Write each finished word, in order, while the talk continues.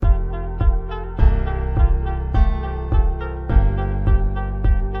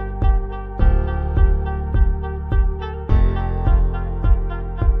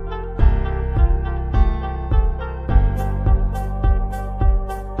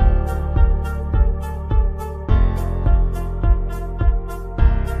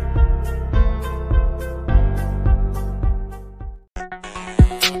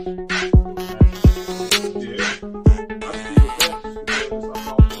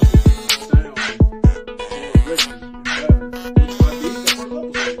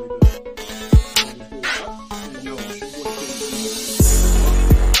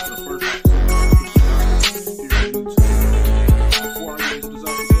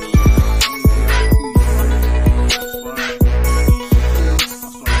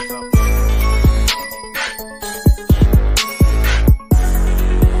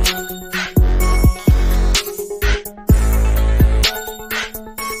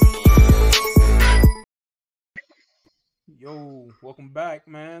Yo, welcome back,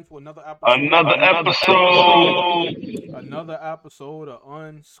 man, to another episode. Another episode. Another episode of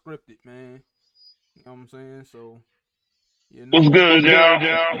Unscripted, man. You know what I'm saying? So, What's good, y'all?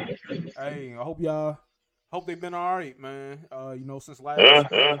 hey, I hope they've been all right, man. Since Uh,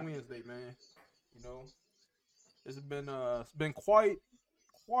 last Wednesday, man. You know, it's been quite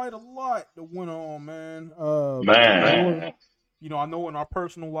a lot that went on, man. Man. More, I know in our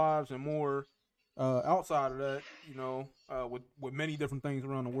personal lives and more outside of that, with many different things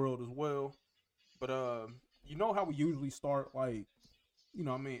around the world as well. But you know how we usually start, like,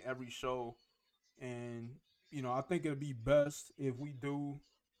 every show, and I think it'd be best if we do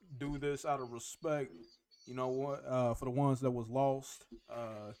this out of respect. You know what? For the ones that was lost,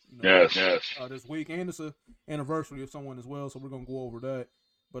 Yes. this week, and it's a anniversary of someone as well, so we're gonna go over that.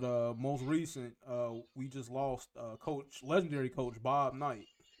 But most recent, we just lost legendary coach Bob Knight,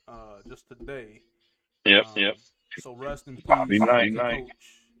 just today. Yep. So rest in peace, Bobby Knight.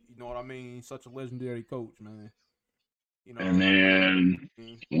 coach. You know what I mean? Such a legendary coach, man. You know, And then I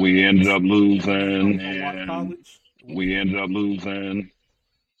mean? we ended up losing. College. We ended up losing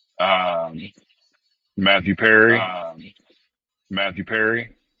Matthew Perry.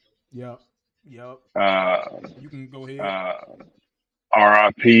 Yep. You can go ahead.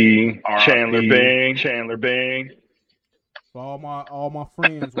 R.I.P. Chandler Bing. For all my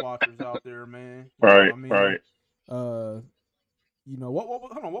friends watchers out there, man. Right. What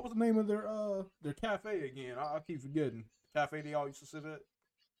was the name of their cafe again? I keep forgetting. Cafe they all used to sit at.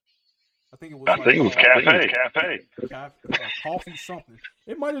 I think it was Cafe. Coffee something.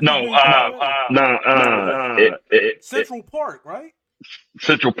 It might have No, Central Park, right?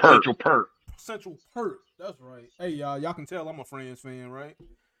 Central Perk. Central Perk. That's right. Hey, y'all can tell I'm a Friends fan, right?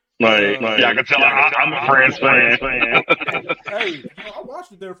 Yeah, I can tell I'm a Friends fan. Hey, I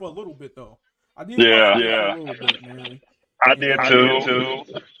watched it there for a little bit though. I did. Yeah. For a little bit, man. I did too.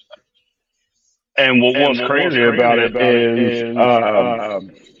 And what's crazy about it is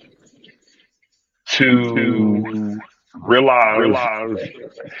to realize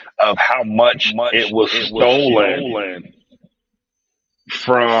of how much it was stolen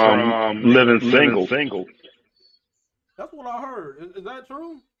from living single. That's what I heard. Is that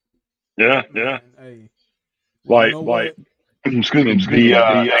true? Yeah. Hey, Excuse me.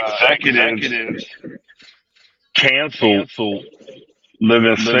 The executives canceled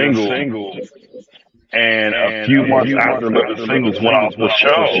living single, and a few months after living singles went off the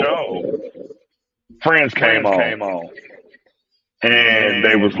show, Friends came on. And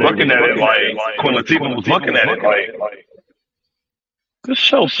they was looking at it like Queen Latifah was looking at it like this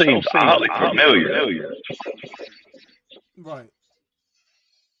show seems oddly familiar. Right.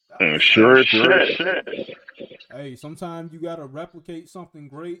 Sure as shit. Hey, sometimes you gotta replicate something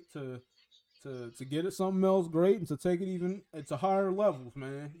great to get it something else great and to take it even to higher levels,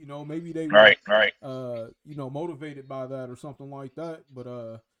 man. Maybe they were right. Motivated by that or something like that.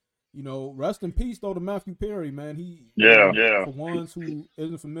 But rest in peace though to Matthew Perry, man. For ones who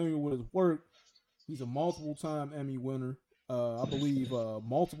isn't familiar with his work, he's a multiple-time Emmy winner. I believe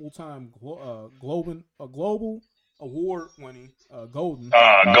multiple-time global award winning Golden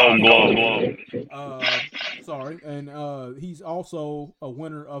Globe. Sorry, and he's also a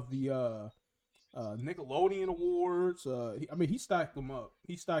winner of the Nickelodeon awards. He stacked them up.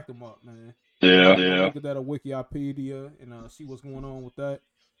 Man. Yeah. Look at that on Wikipedia and see what's going on with that.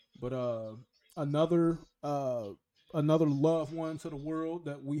 But another loved one to the world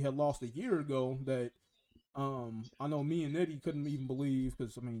that we had lost a year ago that I know me and Nitty couldn't even believe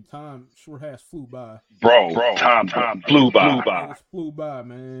because time sure has flew by. Bro, time flew by. It flew by,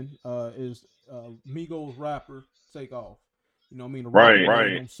 man. Is Migos rapper Takeoff? The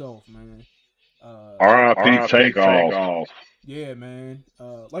right himself, man. R.I.P. Takeoff. Yeah, man.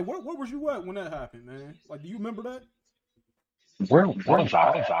 Where was you at when that happened, man? Like, do you remember that? Where was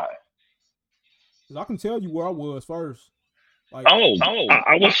I? Because I can tell you where I was first. Like, I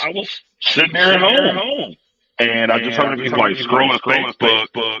was sitting there at home. And I just heard people like scrolling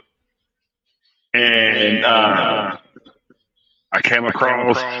Facebook. And I came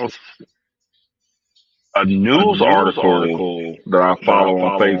across a news article that I follow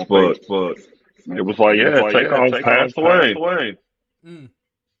on Facebook. It was like, Takeoff passed away. And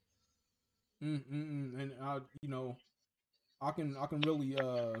I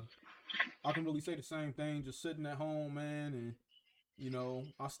can really say the same thing. Just sitting at home, man, and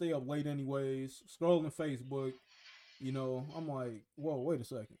I stay up late anyways, scrolling Facebook. I'm like, whoa, wait a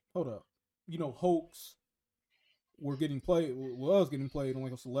second, hold up. Hoax was getting played on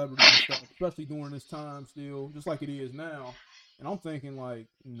like a celebrity and stuff, especially during this time still, just like it is now. And I'm thinking like,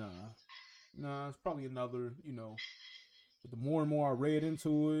 nah, it's probably another, But the more and more I read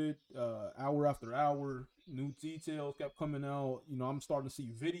into it, hour after hour, new details kept coming out. I'm starting to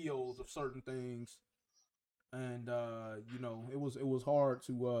see videos of certain things, and it was hard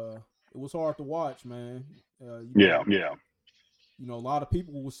to watch, man. Yeah. A lot of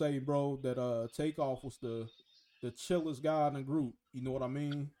people will say, bro, that Takeoff was the chillest guy in the group. You know what I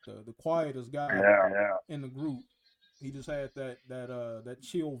mean? The quietest guy Yeah. in the group. He just had that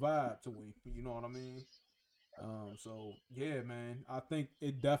chill vibe to him. You know what I mean? So yeah, man, I think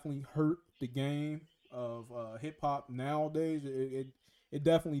it definitely hurt the game of hip hop nowadays. It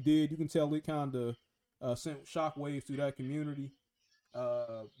definitely did. You can tell it kind of sent shockwaves through that community.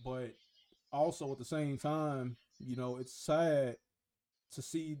 But also at the same time, it's sad to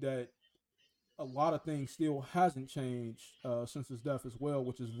see that a lot of things still hasn't changed since his death as well,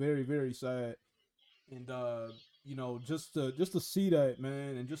 which is very very sad. And just to see that,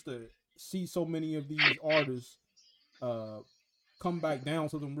 man, and just to see so many of these artists uh, come back down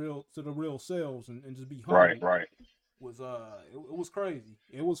to the real selves and just be humble Right. was it was crazy.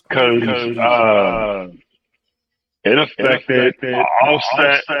 It was crazy Because to see. it affected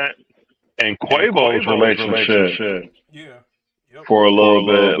Offset and Quavo's relationship Yeah. Yep. for a little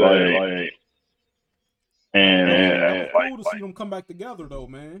bit, That and was cool to see them come back together though,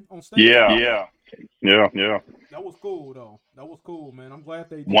 man, on stage. yeah. That was cool though. That was cool, man. I'm glad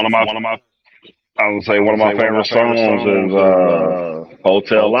they did. One of my I would say one of my favorite songs is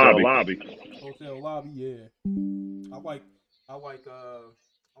Hotel Lobby. Hotel Lobby, yeah. I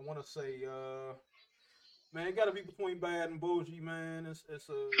want to say, man, it got to be between Bad and Bougie, man. It's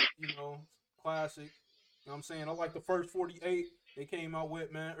a classic. You know what I'm saying? I like the first 48 they came out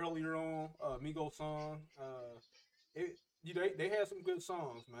with, man, earlier on. Migos song. They had some good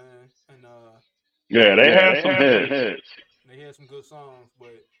songs, man, and Yeah, they had some hits. they had some good songs,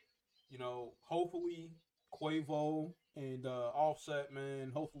 but hopefully Quavo and Offset, man,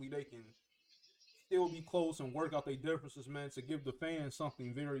 hopefully they can still be close and work out their differences, man, to give the fans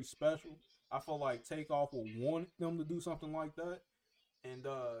something very special. I feel like Takeoff will want them to do something like that, and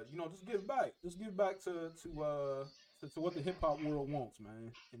just give back, to what the hip hop world wants,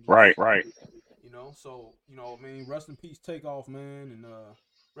 man. And just, Right. So I mean, rest in peace, Takeoff, man, and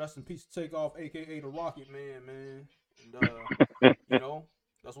rest in peace, Takeoff, aka the Rocket Man, and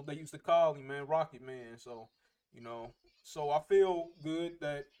that's what they used to call him, man, Rocket Man. So so I feel good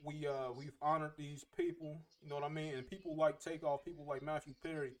that we've honored these people, you know what I mean, and people like Takeoff, people like Matthew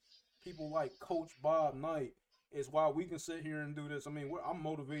Perry, people like Coach Bob Knight is why we can sit here and do this. I mean, I'm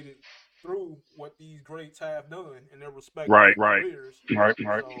motivated through what these greats have done in their respective careers. Right. So,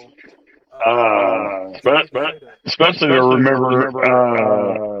 But especially to remember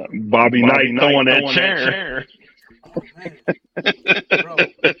Bobby Knight throwing that chair. Oh man, bro,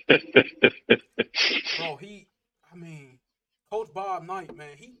 Coach Bob Knight,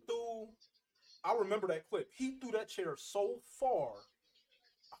 man, he threw. I remember that clip. He threw that chair so far.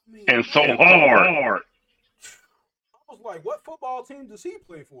 And so hard. I was like, what football team does he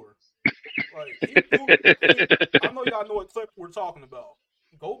play for? Like, I know y'all know what clip we're talking about.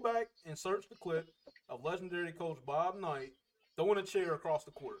 Go back and search the clip of legendary Coach Bob Knight throwing a chair across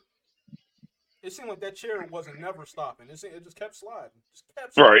the court. It seemed like that chair wasn't never stopping. It just kept sliding.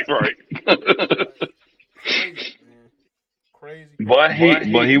 Right. Crazy, man. Crazy. But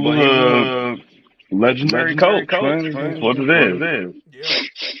he was a legendary coach, man. That's what it is.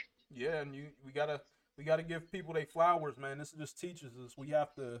 Yeah, and we gotta give people their flowers, man. This just teaches us we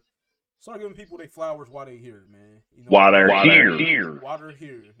have to start giving people their flowers while they're here, man. While they're here. While they're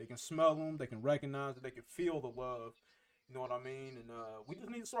here, they can smell them, they can recognize it, they can feel the love. You know what I mean? And we just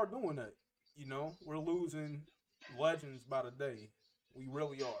need to start doing that. We're losing legends by the day. We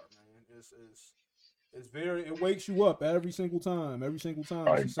really are, man. It's very. It wakes you up every single time. Every single time.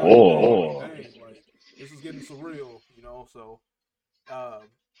 Like, dang, like this is getting surreal. So,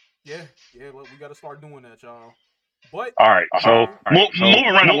 yeah. We got to start doing that, y'all. But all right, so moving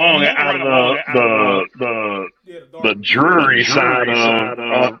right along out of the dreary side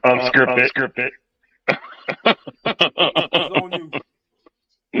of unscripted.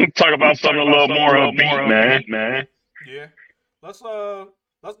 Talk about something a little more upbeat, man. Yeah. Let's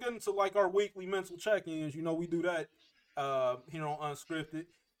get into like our weekly mental check-ins. We do that here on Unscripted.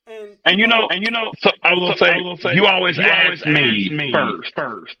 And you know, so I will say you always ask me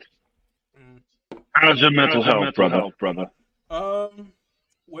first. How's your mental health, brother?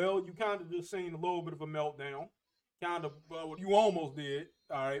 Well, you kind of just seen a little bit of a meltdown. Kind of, you almost did.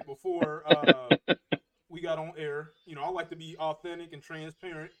 All right, before we got on air. I like to be authentic and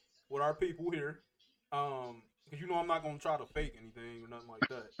transparent with our people here. Because I'm not gonna try to fake anything or nothing like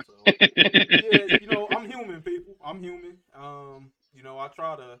that. So yeah, I'm human, people. I'm human.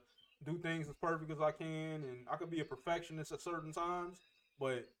 try to do things as perfect as I can, and I could be a perfectionist at certain times.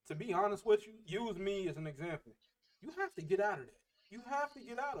 But to be honest with you, use me as an example. You have to get out of that. You have to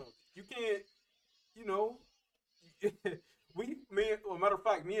get out of it. You can't, you know, well, matter of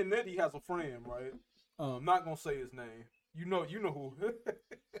fact, me and Nitty has a friend, right? Not gonna say his name. You know who.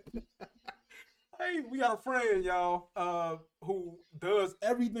 Hey, we got a friend, y'all, who does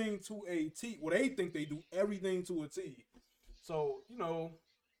everything to a T. Well, they think they do everything to a T. So,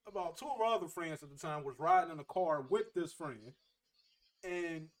 about two of our other friends at the time was riding in a car with this friend,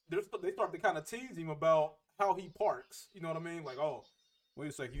 and they started to kind of tease him about how he parks. You know what I mean? Like, oh, wait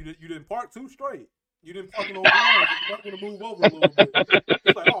a second, you didn't park too straight. You didn't park in those lines. You might want to move over a little bit.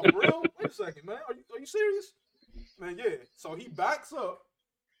 It's like, oh, for real? Wait a second, man. Are you serious? Man, yeah. So he backs up.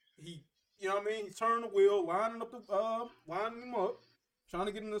 You know what I mean? He's turning the wheel, lining him up, trying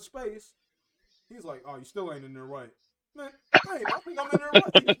to get into space. He's like, oh, you still ain't in there right. Man, I think I'm in there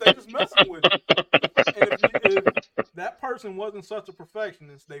right. They just messing with it. And if that person wasn't such a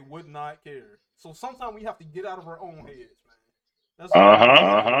perfectionist, they would not care. So sometimes we have to get out of our own heads, man. That's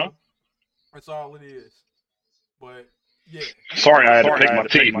all. That's all it is. But yeah. Sorry, I had to pick my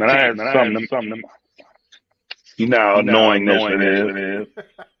teeth, man. I had something. You know how annoying this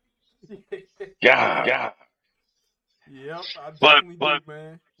is. God. Yep, I definitely do,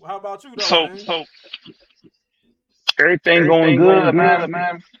 man. Well, how about you, though, man? So everything going good,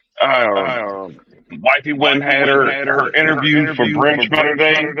 man. Wifey went and had her interview for Brunch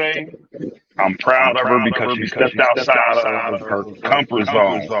today. I'm proud of her because she stepped outside of her comfort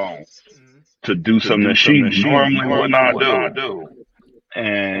zone to do something that she normally would not do.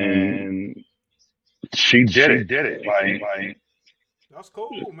 And she did it. Like, that's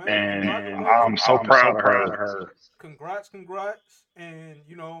cool, man. And I'm so proud of her. Congrats. And,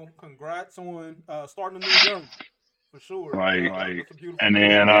 congrats on starting a new journey. For sure. Right. And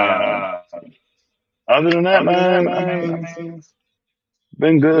then, other than that, man, I mean,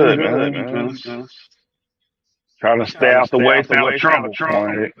 been good, man. Just trying to stay out the way, stay out of trouble.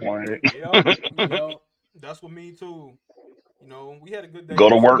 Yep. That's what me too. We had a good day. Go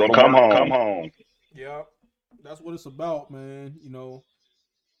to work, come home. Yep. That's what it's about, man.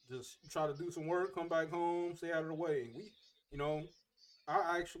 Just try to do some work, come back home, stay out of the way.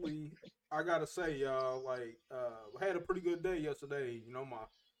 I gotta say, y'all, I had a pretty good day yesterday.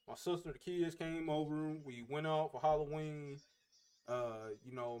 My sister, the kids came over. We went out for Halloween.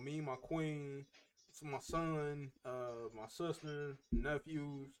 Me, my queen, my son, my sister,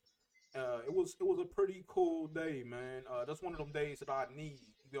 nephews. It was a pretty cool day, man. That's one of them days that I need.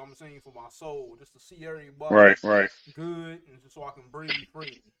 You know what I'm saying, for my soul, just to see everybody right, good, and just so I can breathe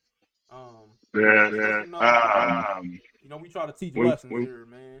free. Yeah. We try to teach lessons here,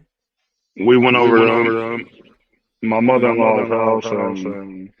 man. We went over to my mother-in-law's house,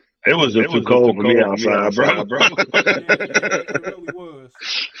 and it was just too cold for me outside, bro. Yeah, it really was.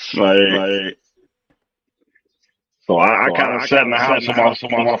 Like, so I kind of sat in the house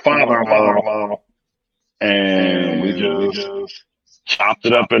with my father-in-law, and we just chopped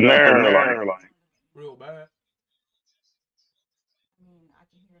it up in there, like real bad. I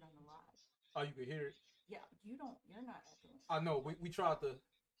can hear it on the live. Oh, you can hear it? Yeah, you're not echoing. I know, we tried to.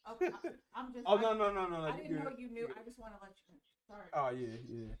 Okay, I'm just. Oh, no. I didn't know you knew. I just want to let you know. Sorry. Oh, yeah.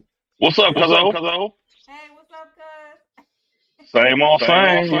 What's up, cuzzo? Hey, what's up, cuz? Same old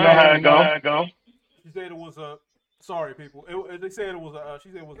thing. You know how it go. She said it was a. Sorry, people. They said it was a.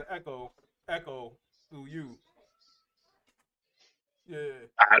 She said it was an echo through you. Yeah.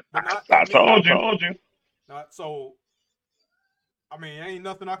 I told you. Not so. I mean, ain't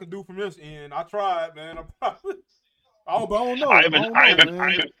nothing I can do from this end. I tried, man. I don't know.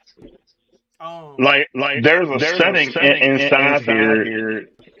 Like there's a setting inside here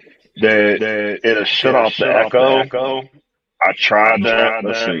that it'll shut off the echo. I tried that.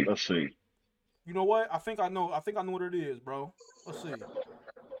 Let's see. You know what? I think I know what it is, bro. Let's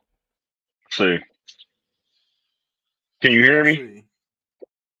see. Can you hear me?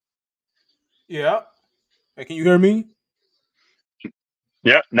 Yeah. Hey, can you hear me?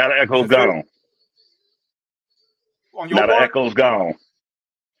 Yep. Now the echo's gone. Now the echo's gone.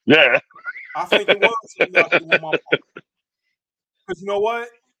 Yeah. I think it was on my part. Because you know what?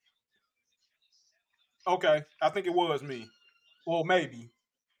 Okay, I think it was me. Well, maybe.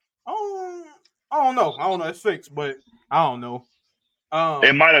 I don't know. It's fixed, but I don't know.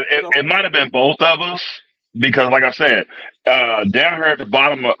 It might have been both of us, because, like I said, down here at the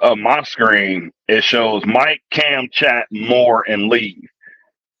bottom of my screen, it shows Mike, Cam, Chat, More, and Leave.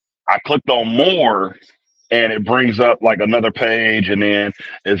 I clicked on More, and it brings up like another page, and then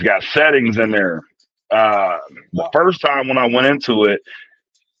it's got settings in there. The first time when I went into it,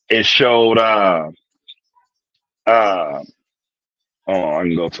 it showed uh oh, I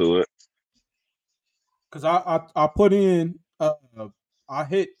can go to it. Because I put in I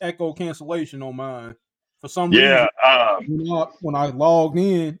hit echo cancellation on mine for some Yeah, reason. When I logged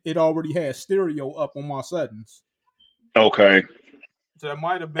in, it already had stereo up on my settings. okay. So that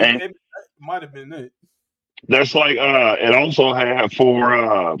might have been And it. Might have been it. that's like it also had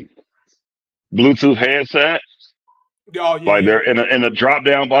for Bluetooth headset. Oh Like yeah, they're in a drop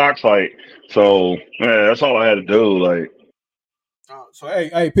down box, like so. Yeah, that's all I had to do. Like, so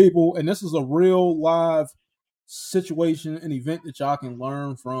hey, people, and this is a real live situation and event that y'all can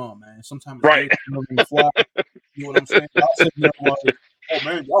learn from, man. Sometimes it's right, good to learn on the fly. You know what I'm saying? Y'all sitting there like, oh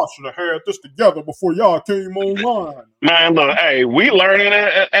man, y'all should have had this together before y'all came online. man. Look, hey, we learning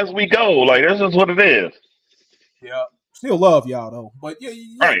as we go. Like this is what it is. Yeah. Still love y'all though. But yeah,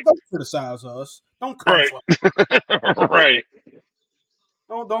 Right, don't criticize us. Don't come right, for right.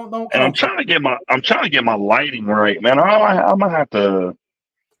 don't And come for I'm trying to get my lighting right, man. I'm gonna have to.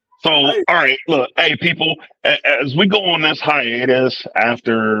 So, all hey, right, look, hey, people, as we go on this hiatus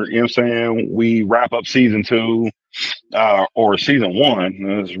after, you know what I'm saying, we wrap up season 2, or season 1,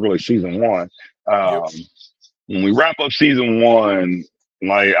 this is really season 1. yep, Um, when we wrap up season 1,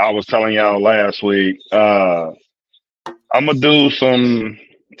 like I was telling y'all last week, I'm gonna do some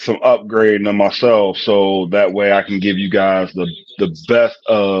upgrading of myself so that way I can give you guys the best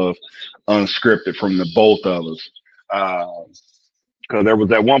of unscripted from the both of us. Because there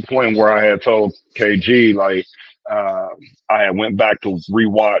was at one point where I had told KG like uh, I had went back to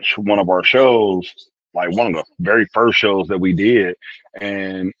rewatch one of our shows, like one of the very first shows that we did,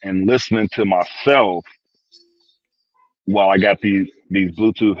 and listening to myself while I got these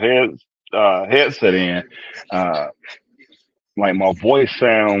Bluetooth headset in, uh, like my voice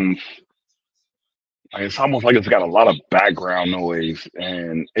sounds like it's almost like it's got a lot of background noise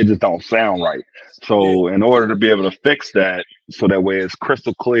and it just don't sound right. yeah. So in order to be able to fix that, so that way it's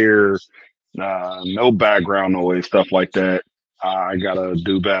crystal clear, no background noise, stuff like that, I gotta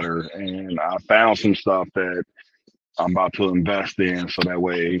do better. And I found some stuff that I'm about to invest in, so that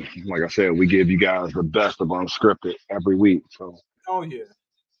way, like I said, we give you guys the best of unscripted every week. So Oh yeah.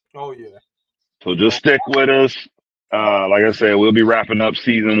 Oh yeah. so You just know. stick with us. Like I said, we'll be wrapping up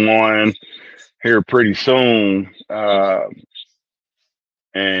season 1 here pretty soon.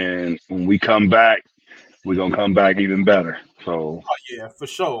 And when we come back, we're gonna come back even better. So, Oh yeah, for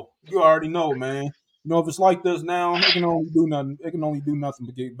sure. You already know, man. You know, if it's like this now, it can only do nothing. It can only do nothing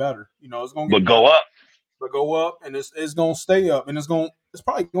but get better. You know, it's gonna but get better. go up, But go up, and it's gonna stay up, and it's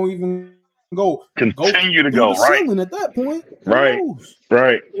probably gonna even go continue to through the go right, ceiling at that point. Who right, knows?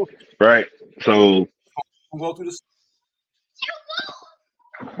 right, right. So, Go through the.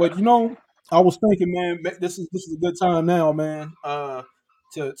 But you know, I was thinking, man, this is a good time now, man.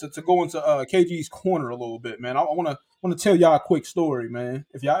 To go into KG's corner a little bit, man. I want to tell y'all a quick story, man.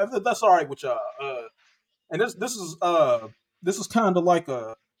 If that's all right with y'all. And this is kind of like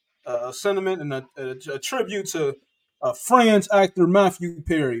a sentiment and a tribute to Friends actor Matthew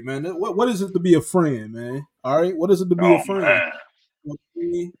Perry, man. What is it to be a friend, man? All right, what is it to be a oh friend?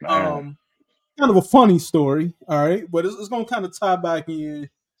 man, Kind of a funny story, all right, but it's gonna kind of tie back in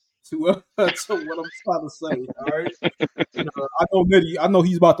to to what I'm trying to say, all right. And, I know Nitty, I know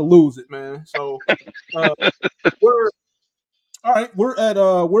he's about to lose it, man. So uh, we're all right. We're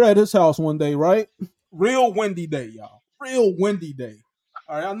at his house one day, right? Real windy day, y'all. Real windy day.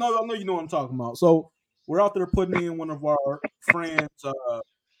 All right, I know you know what I'm talking about. So we're out there putting in one of our friends,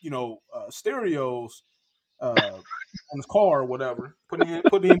 stereos, on his car or whatever. Putting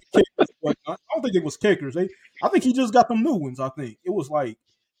in kickers, but I don't think it was kickers. I think he just got them new ones. I think it was like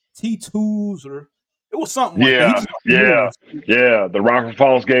T2s or it was something like that. He yeah, just got the new yeah, ones. yeah. The Rockford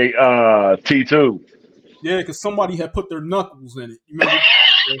Falls Gate T2. Yeah, because somebody had put their knuckles in it. You remember?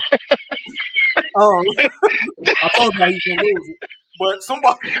 Oh, I told you he's gonna lose it. But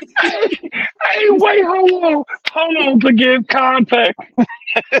somebody, Hey, wait, hold on to give context.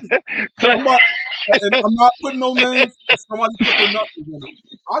 to, somebody, and I'm not putting no names. Somebody put their knuckles in it.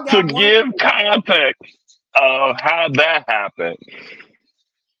 I to got one. give context of how that happened,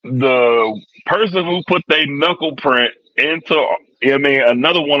 the person who put their knuckle print into, I mean,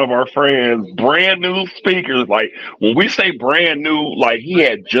 another one of our friends, brand new speakers. Like when we say brand new, like he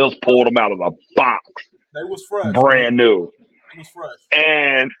had just pulled them out of the box, They was fresh, man. brand new. It was fresh.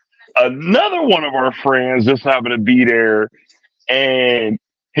 And another one of our friends just happened to be there, and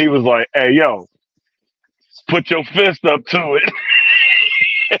he was like, "Hey, yo, put your fist up to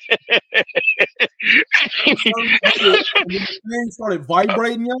And it." when the thing started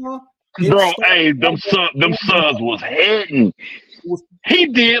vibrating, y'all. Bro, hey, them subs was hitting. He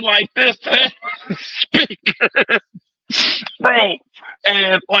did like this to that speaker, bro,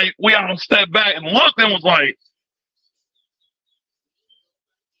 and like we all stepped back and looked and was like,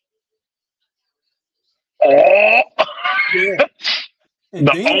 oh. Yeah.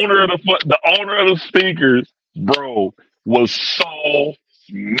 The owner of the speakers, bro, was so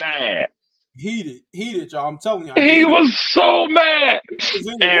mad. Heated, y'all. I'm telling you. He was so mad.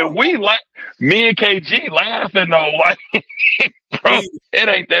 And me and KG laughing though, like, bro, it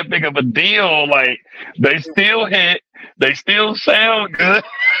ain't that big of a deal. Like, they still hit, they still sound good.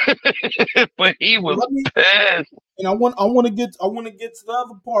 But he was pissed. And I want to get to the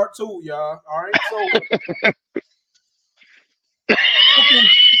other part too, y'all. All right. So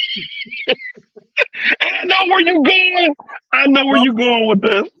I know where you're going. I know where you're going with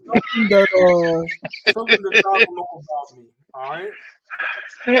this. Something that y'all don't know about me. All right.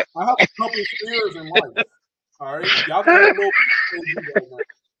 I have a couple fears in life. All right. Y'all can know right now.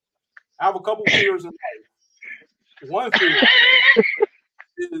 I have a couple fears in life. One fear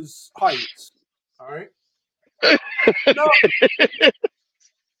is heights. All right. No.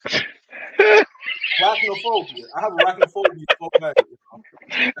 Arachnophobia. I have arachnophobia so bad.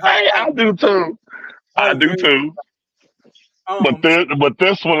 I do too. I do too. But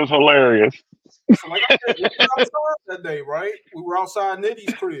this one is hilarious. So like I said, we were outside that day, right? We were outside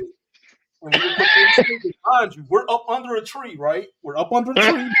Nitty's crib. And we were putting behind you. We're up under a tree, right? We're up under a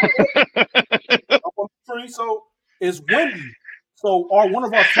tree. So it's windy. So one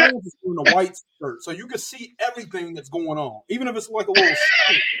of our friends is wearing a white shirt. So you can see everything that's going on. Even if it's like a little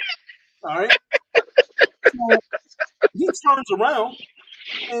stick. All right. So he turns around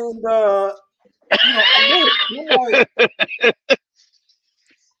and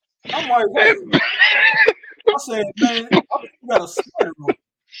I'm like, wait. I said, man, you got a spider on.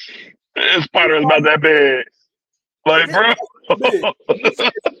 That spider is about that big. Like, bro. Big.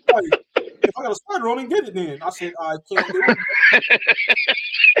 Said, if I got a spider on it, get it then. I said, I can't do it.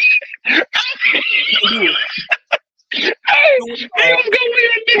 Hey, he was gonna be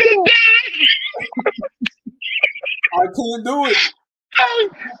a nigga die. I can't do it.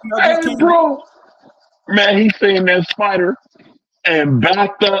 Hey, bro. Man, he seen that spider and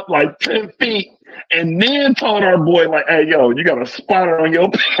backed up like 10 feet and then told our boy, like, hey, yo, you got a spider on your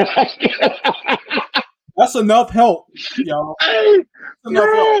back. That's enough help, y'all. Hey,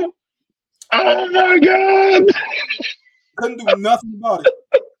 enough help. Oh, my God. Couldn't do nothing about it.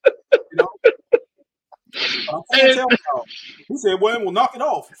 You know? I can't tell y'all. He said, well, we'll knock it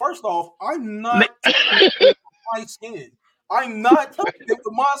off. First off, I'm not touching it with my skin. I'm not touching it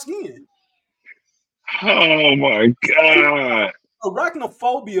with my skin. Oh, my God.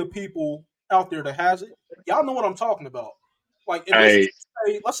 Arachnophobia people out there that has it, y'all know what I'm talking about. Like,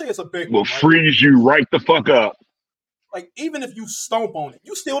 let's say it's a big will one, right? freeze you right the fuck up. Like, even if you stomp on it,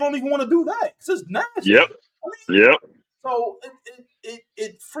 you still don't even want to do that because it's nasty. Yep. Yep. So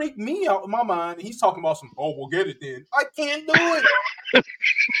it freaked me out in my mind. And he's talking about we'll get it then. I can't do it.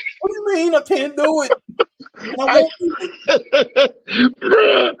 What do you mean I can't do it? I won't do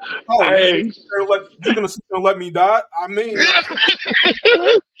it. Hey. You're going to sit there and let me die? I mean.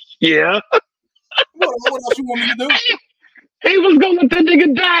 Yeah. What else you want me to do? He was going to let that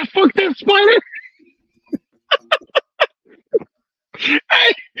nigga die. Fuck that spider.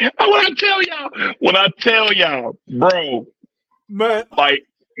 Hey, when I tell y'all, bro, man, like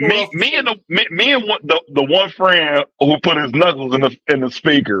me and the one friend who put his knuckles in the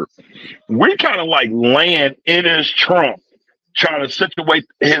speaker, we kind of like laying in his trunk, trying to situate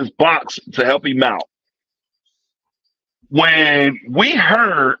his box to help him out. When we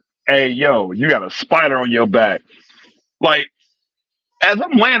heard, hey, yo, you got a spider on your back, like as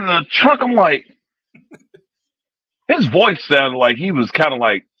I'm laying in the trunk, I'm like, his voice sounded like he was kind of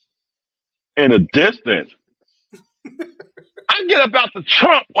like in a distance. I get about the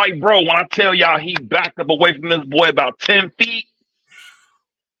trunk, like, bro, when I tell y'all he backed up away from this boy about 10 feet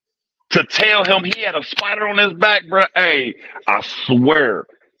to tell him he had a spider on his back, bro. Hey, I swear,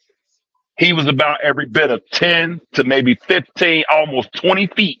 he was about every bit of 10 to maybe 15, almost 20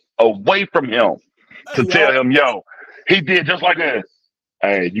 feet away from him to tell him, yo, he did just like that.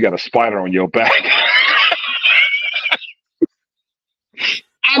 Hey, you got a spider on your back.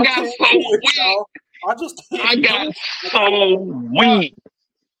 I got so weak.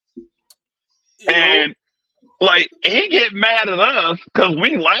 And like he get mad at us because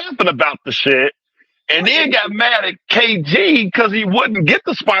we laughing about the shit, and then got mad at KG because he wouldn't get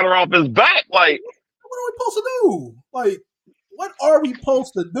the spider off his back. Like, what are we supposed to do? Like, what are we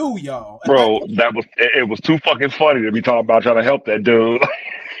supposed to do, y'all? Bro, it was too fucking funny to be talking about trying to help that dude.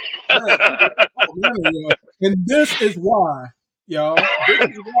 Oh, man, yeah. And this is why, y'all. This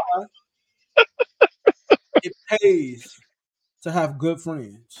is why it pays to have good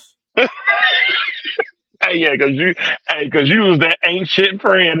friends. Hey, yeah, cause you was that ain't shit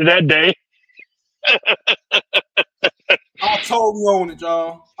friend that day. I totally own it,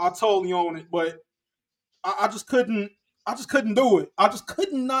 y'all. I totally own it, but I just couldn't. I just couldn't do it. I just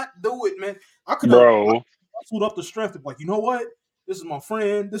could not do it, man. I could have Bro. muscled up the strength to be like, you know what? This is my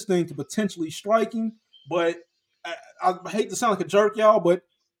friend. This thing could potentially strike him, but I hate to sound like a jerk, y'all, but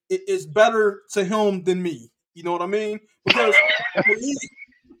it's better to him than me. You know what I mean? Because for me,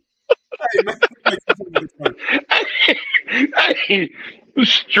 hey, man, Hey,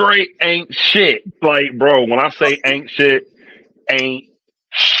 straight ain't shit. Like, bro, when I say ain't shit, ain't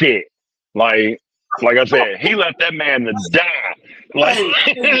shit. Like I said, he left that man to die. Like,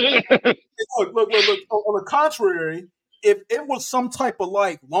 hey, look. On the contrary, if it was some type of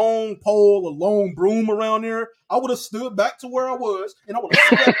like long pole or long broom around there, I would have stood back to where I was and I would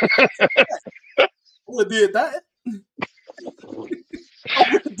have did that.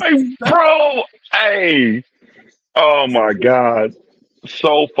 hey, bro, hey, oh my god,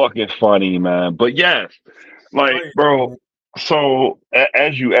 so fucking funny, man. But yes, like, bro. So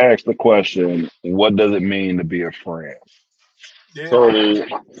as you asked the question, what does it mean to be a friend? Yeah. So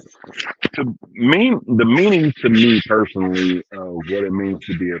the meaning to me personally of what it means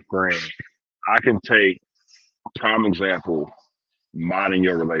to be a friend, I can take prime example, mine and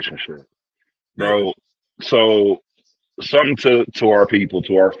your relationship, Yeah. bro. So something to our people,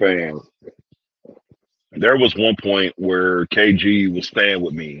 to our fans. There was one point where KG was staying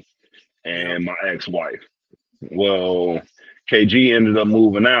with me Yeah. and my ex-wife. Well, KG ended up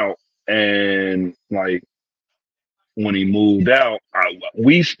moving out, and like when he moved out,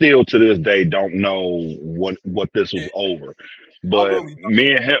 we still to this day don't know what this was Yeah. over. I But really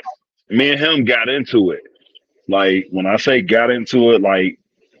me and him got into it. Like when I say got into it, like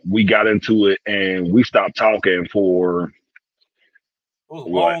we got into it and we stopped talking for it was a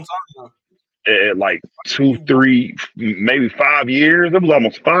what, long time. like 2, 3, maybe 5 years. It was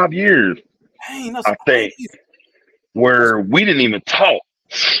almost 5 years, Dang, that's I think, crazy. That's where we didn't even talk.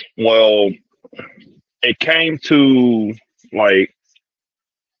 Well, it came to like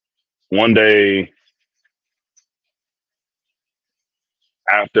one day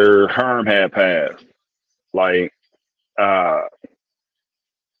after Herm had passed. Like, uh,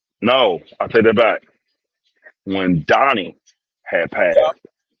 no, I take that back. When Donnie had yeah. passed,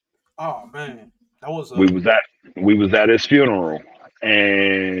 Oh man, that was we a was at we was at his funeral,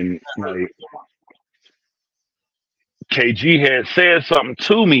 and like KG had said something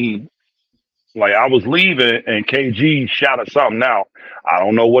to me. Like I was leaving, and KG shouted something out. I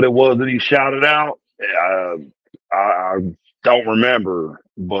don't know what it was that he shouted out. I don't remember,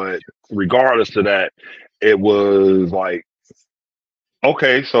 but regardless of that, it was like,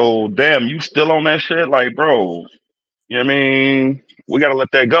 okay, so damn, you still on that shit? Like, bro, you know what I mean? We gotta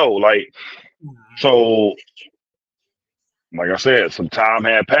let that go. Like, so like I said, some time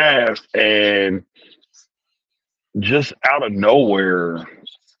had passed, and just out of nowhere,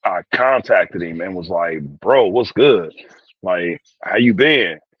 I contacted him and was like, "Bro, what's good? Like, how you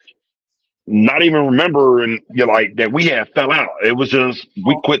been?" Not even remembering, you know, like that we had fell out. It was just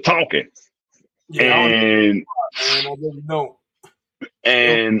we quit talking, yeah. I don't and man. I really don't.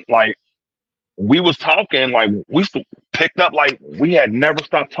 and like we was talking, like picked up, like we had never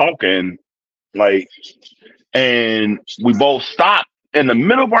stopped talking, like, and we both stopped in the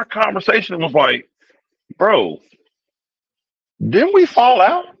middle of our conversation and was like, "Bro, didn't we fall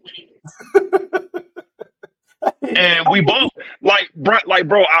out?" And we both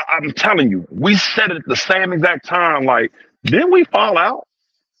bro, I'm telling you, we said it at the same exact time. Like, didn't we fall out?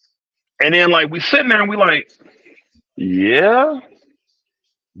 And then like we sitting there and we like, yeah.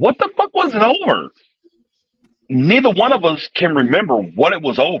 What the fuck was it over? Neither one of us can remember what it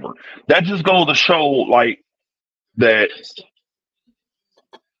was over. That just goes to show like that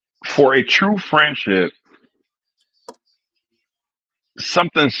for a true friendship,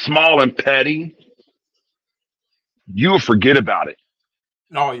 something small and petty, you'll forget about it.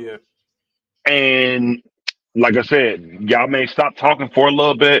 Oh yeah. And like I said, y'all may stop talking for a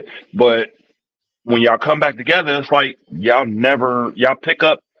little bit, but when y'all come back together, it's like y'all pick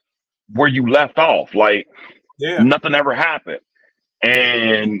up where you left off. Like Yeah. nothing ever happened.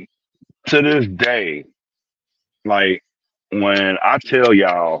 And to this day, like when I tell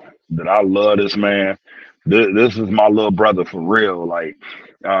y'all that I love this man, this is my little brother for real. Like,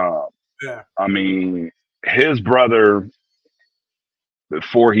 uh, Yeah. I mean, his brother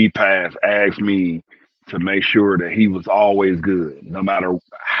before he passed asked me to make sure that he was always good, no matter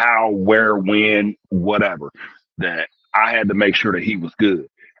how, where, when, whatever. That I had to make sure that he was good.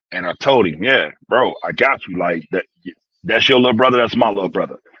 And I told him, yeah, bro, I got you. Like that, that's your little brother. That's my little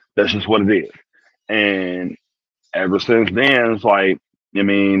brother. That's just what it is. And ever since then, it's like, I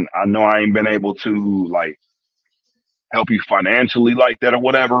mean, I know I ain't been able to like help you financially like that or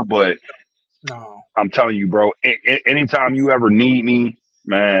whatever, but No, I'm telling you, bro, anytime you ever need me,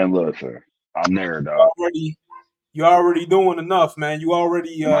 man, listen, I'm there, dog. already you already doing enough, man.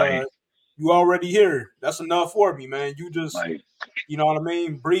 Like, You already here. That's enough for me, man. You just, like, you know what I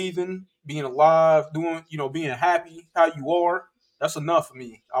mean, breathing, being alive, doing, being happy how you are. That's enough for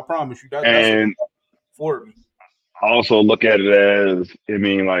me. I promise you that's enough and for me. I also look at it as, I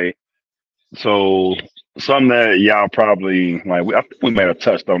mean, like, so something that y'all probably like. I think we may have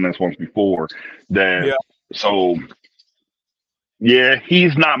touched on this once before. That Yeah. so yeah,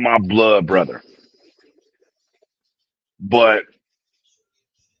 he's not my blood brother, but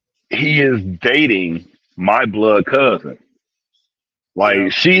he is dating my blood cousin. Yeah.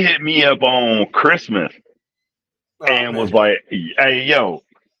 Like she hit me up on Christmas Oh and was man. like, "Hey, yo,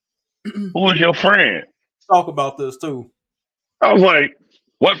 who is your friend?" Talk about this too. I was like,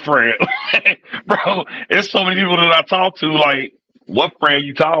 "What friend, bro?" There's so many people that I talk to. Like, what friend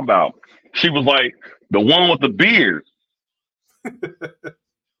you talking about? She was like, "The one with the beard."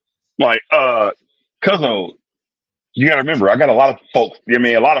 Like, cousin, you gotta remember, I got a lot of folks. I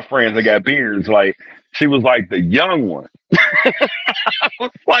mean, a lot of friends that got beards. Like, she was like the young one. I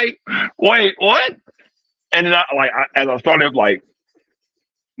was like, wait, what? And then as I started, like,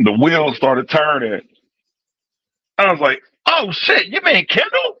 the wheels started turning. I was like, oh shit, you mean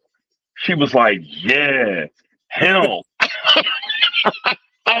Kendall? She was like, yeah, him.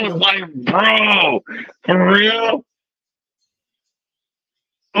 I was like, bro, for real?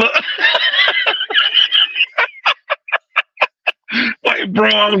 Like, bro,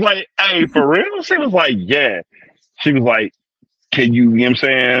 I was like, hey, for real? She was like, yeah. She was like, can you know what I'm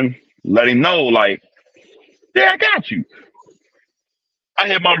saying? Let him know, like, yeah, I got you. I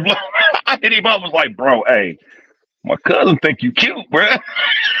hit my I hit him up, was like, bro, hey, my cousin think you cute, bro.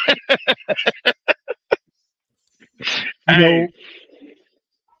 You Hey, know,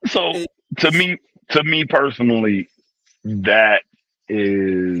 so it, to me, to me personally, that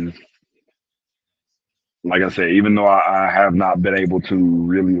is like I said, even though I have not been able to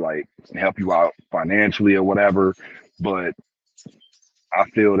really like help you out financially or whatever, but I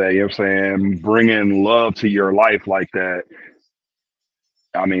feel that, you know what I'm saying, bringing love to your life like that,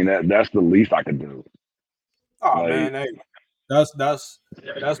 I mean, that's the least I could do. oh Like, man, hey, that's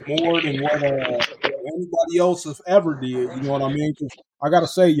more than what anybody else has ever did. You know what I mean? 'Cause I gotta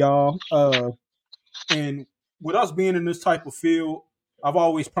say, y'all, and with us being in this type of field, I've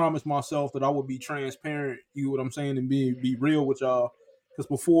always promised myself that I would be transparent. You know what I'm saying, and be real with y'all. Because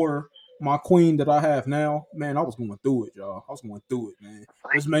before my queen that I have now, man, I was going through it, y'all. I was going through it, man.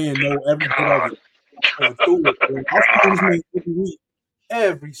 This man know every bit of God, it. Going through it, man. I was seeing this man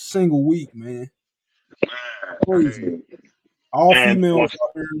every single week, man. Crazy. hey, All and females what's out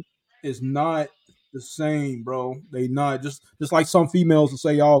here is not the same, bro. They not just like some females will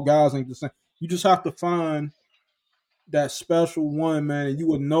say all guys ain't the same. You just have to find that special one, man, and you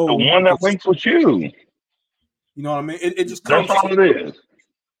would the know one that because links with you? you know what I mean. It just That's comes to all it is.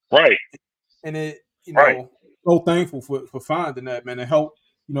 Right, and it right. so thankful for finding that, man, and help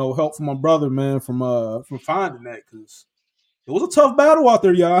from my brother, man, from finding that because it was a tough battle out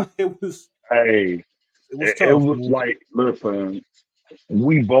there, y'all. Hey, It was it tough, was man. like, listen,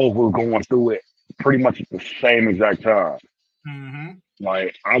 we both were going through it pretty much at the same exact time. Mm-hmm.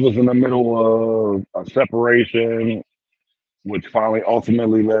 Like, I was in the middle of a separation, which finally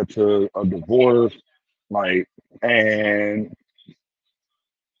ultimately led to a divorce. Like, and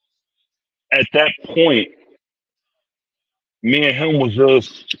at that point, me and him was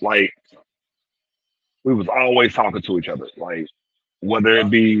just like, we was always talking to each other. Like, whether Yeah. it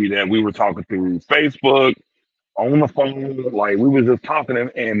be that we were talking through Facebook, on the phone, like we was just talking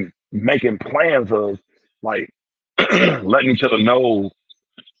and making plans of like letting each other know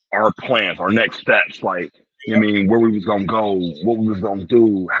our plans, our next steps, like, I mean, where we was gonna go, what we was gonna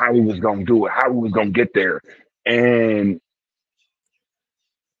do, how we was gonna do it, how we was gonna get there. And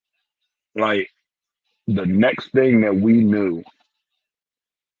like the next thing that we knew,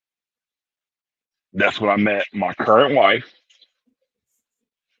 that's when I met my current wife.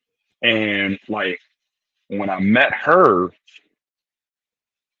 And like when I met her,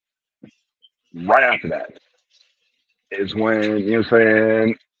 right after that is when, you know what I'm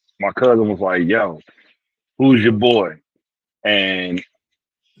saying, my cousin was like, yo, who's your boy? And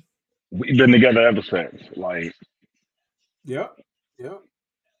we've been together ever since. Like Yep. Yep.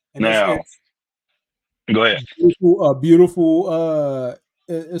 And now, it's go ahead. beautiful.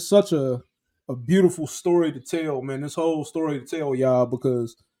 It's such a beautiful story to tell, man. This whole story to tell, y'all,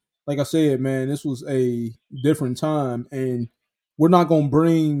 because, like I said, man, this was a different time, and we're not gonna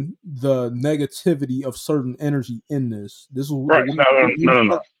bring the negativity of certain energy in this. This is Right?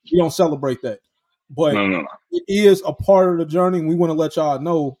 we don't celebrate that, but No. it is a part of the journey. And we want to let y'all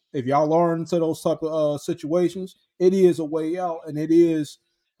know if y'all are into those type of situations, it is a way out, and it is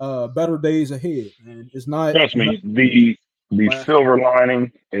better days ahead, man. It's not Trust me, the last. silver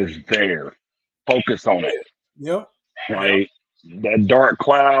lining is there. Focus on it. Yep. Yep. Right? That dark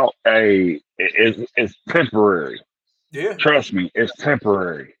cloud, hey, it's temporary. Yeah. Trust me, it's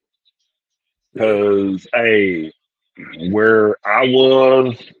temporary. Yeah. Because hey, where I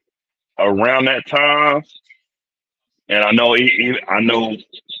was around that time, and I know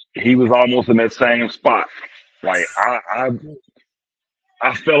he was almost in that same spot. Like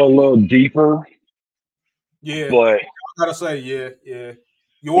I fell a little deeper, Yeah. but I gotta say, yeah, yeah.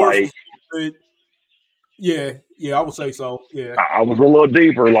 Yours like was good. Yeah, yeah. I would say so. Yeah. I was a little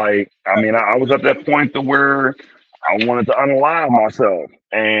deeper. Like I mean, I was at that point to where I wanted to unalive myself,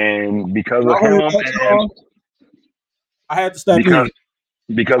 and because When of I heard him, that and song, I had to step because in.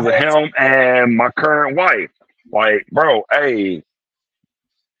 I because of had to. him and my current wife, like bro, hey,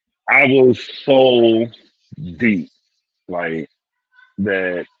 I was so deep, like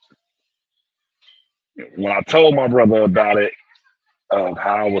that. When I told my brother about it, of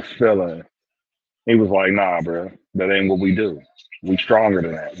how I was feeling, he was like, "Nah, bro, that ain't what we do. We stronger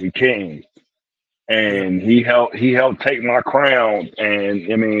than that. We king." Yeah. And he helped take my crown,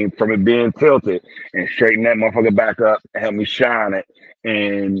 and I mean, from it being tilted, and straighten that motherfucker back up and help me shine it.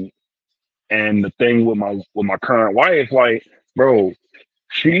 And and the thing with my current wife, like, bro,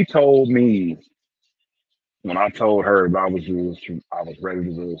 she told me when I told her that I was ready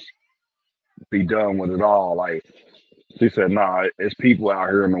to just be done with it all. Like she said, "Nah, it's people out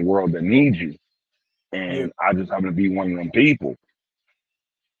here in the world that need you, Yeah. and I just happen to be one of them people."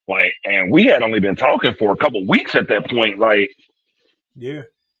 Like, and we had only been talking for a couple weeks at that point. Yeah.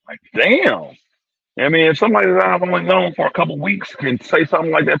 Like, damn. I mean, if somebody that I've only known for a couple weeks can say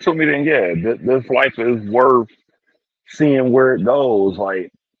something like that to me, then yeah, this life is worth seeing where it goes.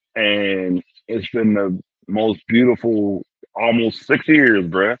 Like, and it's been the most beautiful almost 6 years,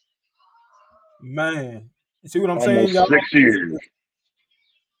 bruh. Man, you see what I'm saying, Almost y'all? 6 years.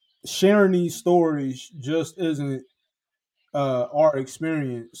 Sharing these stories just isn't our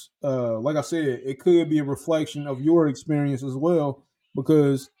experience. Like I said, it could be a reflection of your experience as well,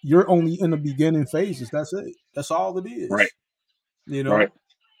 because you're only in the beginning phases. That's it. That's all it Right, is. You right. know.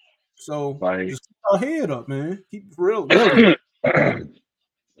 So Like, just keep our head up, man. Keep it real, really.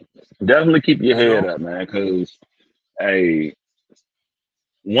 definitely keep your You head know. up, man. Because, hey,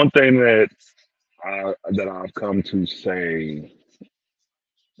 one thing that I've come to say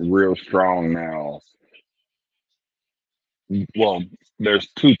real strong now. Well, there's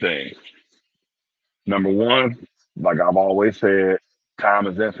two things. Number one, like I've always said, time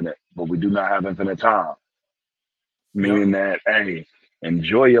is infinite, but we do not have infinite time. Yep. Meaning that, hey,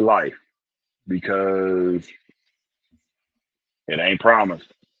 enjoy your life because it ain't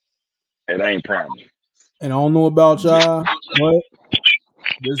promised. It ain't promised. And I don't know about y'all, but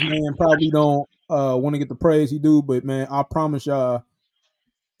this man probably don't want to get the praise he do. But man, I promise y'all,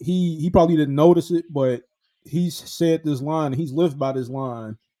 he probably didn't notice it, but he's said this line. He's lived by this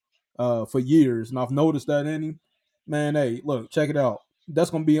line for years, and I've noticed that in him. Man, hey, look, check it out. That's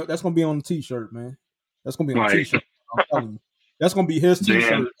gonna be on the t-shirt, man. That's gonna be on the Like, t-shirt. I'm telling you, that's gonna be his then,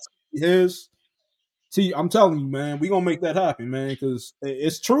 t-shirt. His t. I'm telling you, man. We gonna make that happen, man, because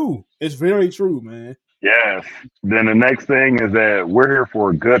it's true. It's very true, man. yes. Then the next thing is that we're here for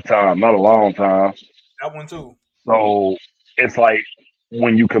a good time, not a long time. That one too. So it's like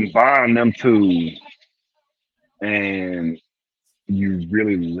when you combine them two and you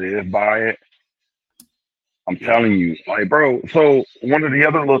really live by it, I'm Yep. telling you, like, bro. So one of the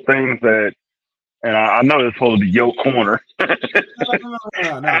other little things that, and I know it's supposed to be your corner, No.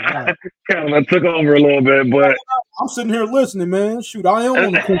 I kind of took over a little bit, but I'm sitting here listening, man. Shoot, I am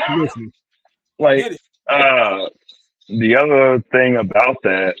on the corner listening. like, Get it? uh, the other thing about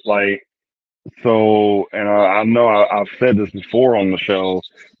that, like, so, and I know I've said this before on the show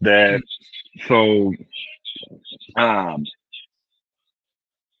that, so, um,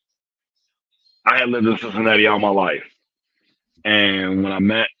 I had lived in Cincinnati all my life, and when I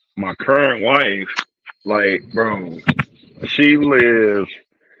met my current wife, like, bro, she lives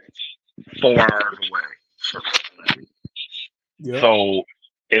 4 hours away from Cincinnati. Yep. So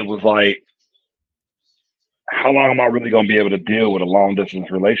it was like, how long am I really going to be able to deal with a long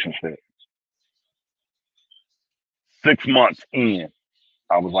distance relationship? 6 months in,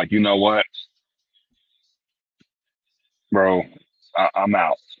 I was like, you know what, bro, I'm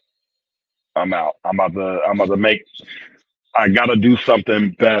out. I'm out. I'm about to make. I got to do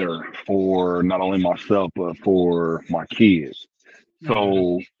something better for not only myself but for my kids. Mm-hmm.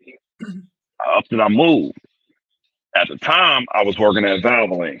 So up and I moved. At the time, I was working at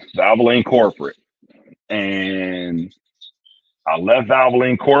Valvoline corporate, and I left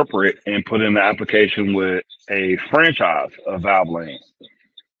Valvoline corporate and put in the application with a franchise of Valvoline.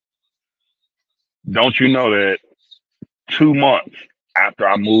 Don't you know that 2 months after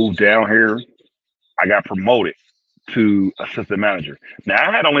I moved down here, I got promoted to assistant manager. Now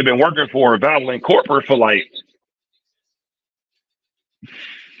I had only been working for Valvoline corporate for like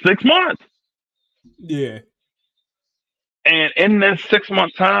 6 months. Yeah. And in this 6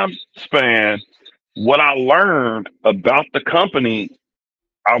 month time span, what I learned about the company,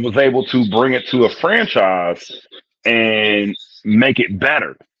 I was able to bring it to a franchise and make it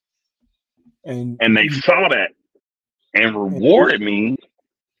better. And And they saw that and rewarded me.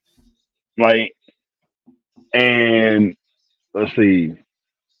 Like, and let's see,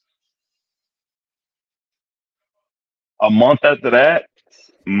 a month after that,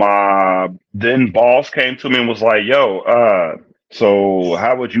 my then boss came to me and was like, yo, so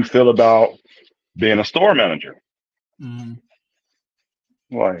how would you feel about being a store manager? mm-hmm.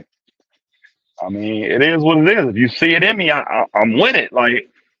 Like, I mean, it is what it is. If you see it in me, I'm with it. Like,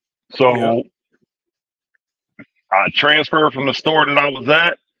 so Yep. I transferred from the store that I was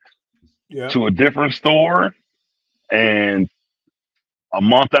at Yep. to a different store, and a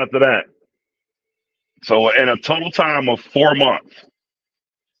month after that. So in a total time of 4 months,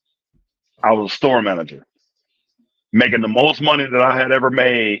 I was a store manager, making the most money that I had ever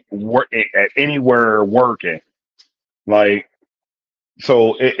made at anywhere working. Like,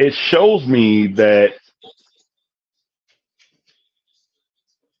 so it shows me that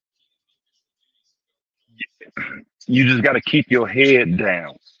you just got to keep your head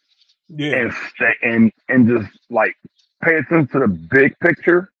down Yeah. and stay and just like pay attention to the big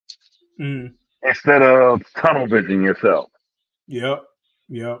picture Mm-hmm. instead of tunnel vision yourself. Yep.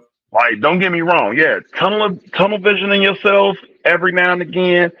 Yep. Like, don't get me wrong, yeah, tunnel visioning yourself every now and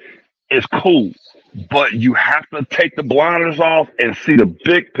again is cool, but you have to take the blinders off and see the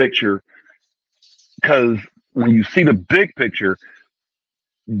big picture. Because when you see the big picture,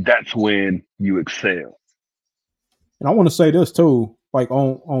 that's when you excel. And I want to say this too, like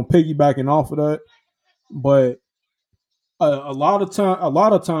on piggybacking off of that, but a lot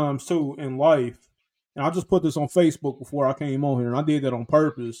of times too in life, and I just put this on Facebook before I came on here, and I did that on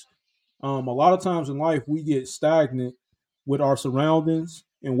purpose. A lot of times in life we get stagnant with our surroundings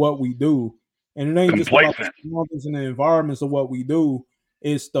and what we do, and it ain't just about the Complacent. surroundings and the environments of what we do.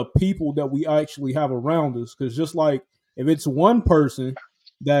 It's the people that we actually have around us. Because just like if it's one person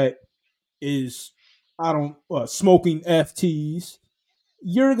that is, I don't smoking FTs,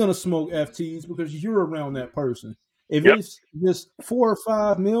 you're gonna smoke FTs because you're around that person. If Yep. it's just 4 or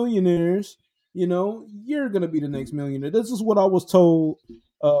 5 millionaires, you're gonna be the next millionaire. This is what I was told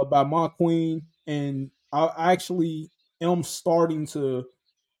by my queen, and I actually am starting to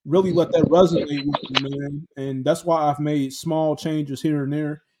really let that resonate with me, man. And that's why I've made small changes here and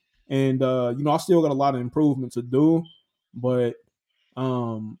there. And I still got a lot of improvement to do, but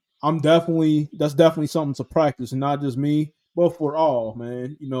that's definitely something to practice, and not just me, but for all,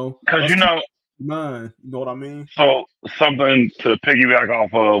 man. Because, Let's keep in mind. You know what I mean? so something to piggyback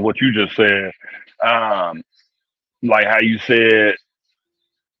off of what you just said, um, like how you said,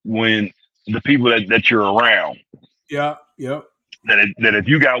 when the people that you're around, Yeah. Yep. that if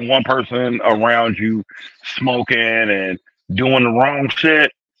you got one person around you smoking and doing the wrong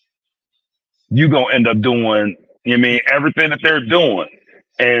shit, you gonna end up doing, everything that they're doing.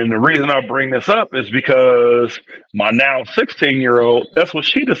 And the reason I bring this up is because my now 16-year-old, that's what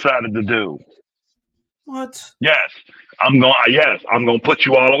she decided to do. What? Yes, I'm gonna put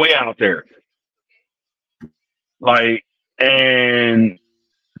you all the way out there. Like, and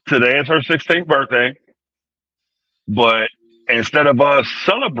today is her 16th birthday, but instead of us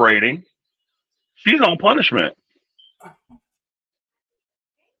celebrating, she's on punishment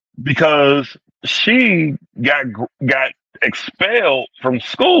because she got expelled from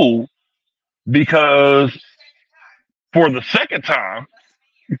school because for the second time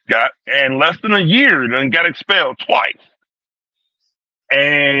got in less than a year and got expelled twice.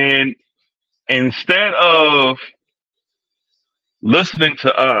 And instead of listening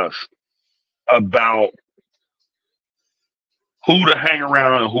to us about who to hang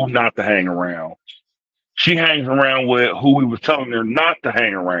around and who not to hang around. She hangs around with who we was telling her not to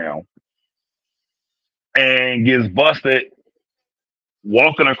hang around, and gets busted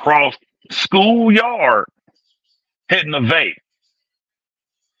walking across schoolyard hitting a vape.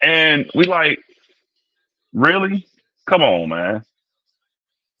 And we like, really? Come on, man.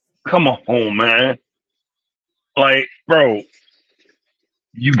 Come on, man. Like, bro,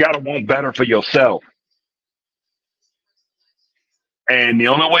 you gotta want better for yourself. And the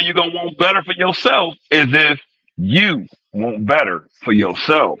only way you're gonna want better for yourself is if you want better for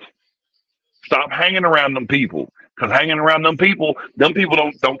yourself. Stop hanging around them people. Cause hanging around them people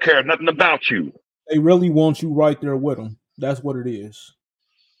don't care nothing about you. They really want you right there with them. That's what it is.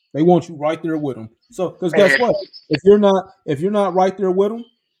 They want you right there with them. So, because guess what? If you're not right there with them,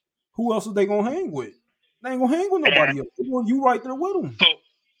 who else are they gonna hang with? They ain't gonna hang with nobody else. They want you right there with them.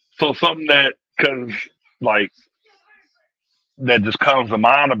 So something that, cause like that just comes to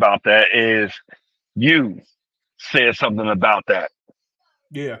mind about that is you said something about that.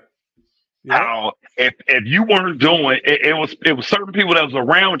 Yeah. How if you weren't doing it, it was certain people that was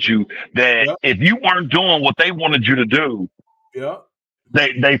around you that if you weren't doing what they wanted you to do,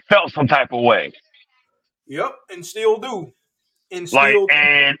 they felt some type of way. Yep, and still do. And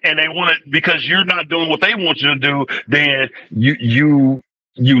they want it because you're not doing what they want you to do, then you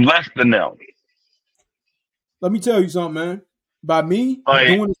less than them. Let me tell you something, man. By me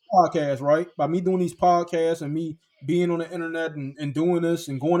doing this podcast, right? By me doing these podcasts and me being on the internet and doing this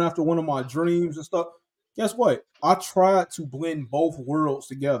and going after one of my dreams and stuff, guess what? I tried to blend both worlds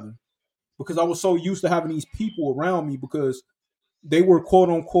together because I was so used to having these people around me because they were quote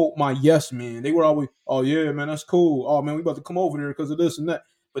unquote my yes men. They were always, oh yeah, man, that's cool. Oh man, we about to come over there because of this and that.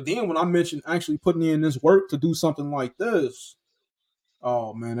 But then when I mentioned actually putting in this work to do something like this,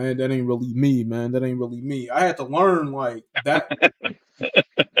 oh man, that ain't really me, man. That ain't really me. I had to learn like that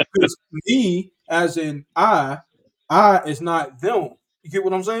because me, as in I is not them. You get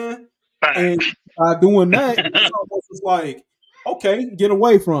what I'm saying? And by doing that, it's almost just like, okay, get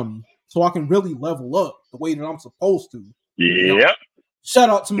away from me so I can really level up the way that I'm supposed to. Yeah. You know? Shout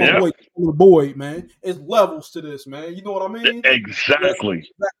out to my boy, man. It's levels to this, man. You know what I mean?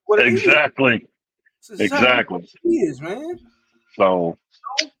 Exactly. Exactly. Exactly. It is, man. So,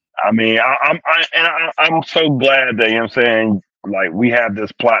 I mean, I'm so glad that, you know what I'm saying, like we have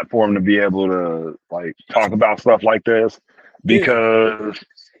this platform to be able to like talk about stuff like this because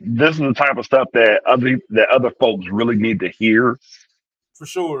this is the type of stuff that other folks really need to hear. For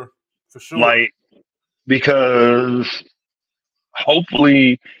sure. Like, because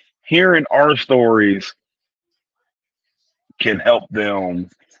hopefully hearing our stories can help them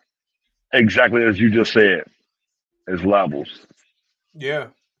exactly as you just said, as levels. Yeah.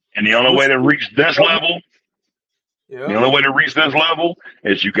 And the only way to reach this level,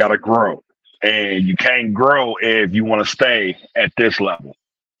 is you got to grow. And you can't grow if you want to stay at this level.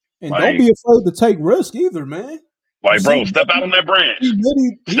 And don't be afraid to take risk either, man. Like, bro, step out on that branch.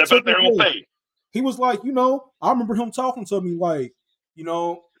 Step out there on faith. He was like, I remember him talking to me like,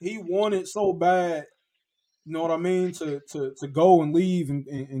 he wanted so bad, you know what I mean, to go and leave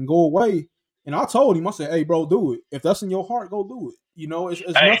and go away. And I told him, I said, hey, bro, do it. If that's in your heart, go do it. It's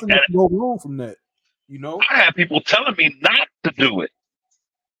nothing that can go wrong from that. I had people telling me not to do it.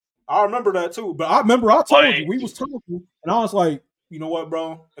 I remember that too. But I told you, we was talking, and I was like, you know what,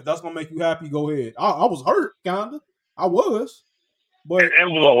 bro? If that's going to make you happy, go ahead. I was hurt, kind of. I was. But it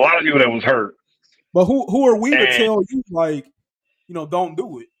was a lot of people that was hurt. But who are we to tell you, like, don't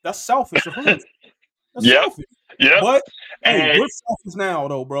do it? That's selfish of him. That's selfish. Yeah. But hey, we're selfish now,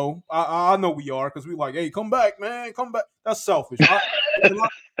 though, bro. I know we are because we like, hey, come back, man, come back. That's selfish.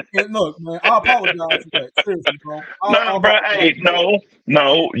 And look, man, I apologize for that. Seriously, bro.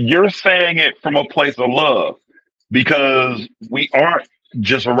 No. You're saying it from a place of love because we aren't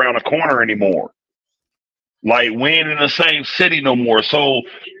just around the corner anymore. Like, we ain't in the same city no more. So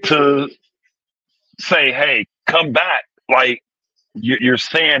to say, hey, come back, like, you're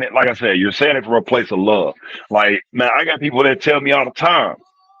saying it, like I said, you're saying it from a place of love. Like, man, I got people that tell me all the time,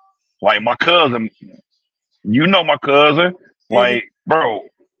 like my cousin, my cousin, like, bro,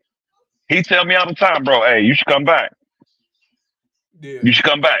 he tell me all the time, bro, hey, you should come back. Yeah. You should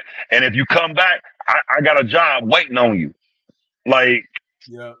come back. And if you come back, I got a job waiting on you. Like,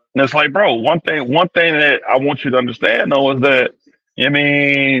 and it's like, bro, one thing that I want you to understand though is that, I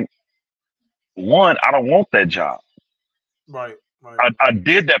mean, one, I don't want that job. Right. I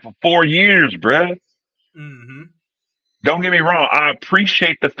did that for 4 years, bruh. Mm-hmm. Don't get me wrong. I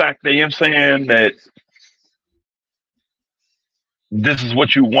appreciate the fact that you're saying that this is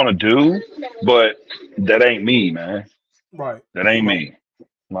what you want to do, but that ain't me, man. Right. That ain't Right. me.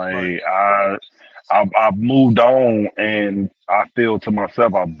 Like Right. I've moved on, and I feel to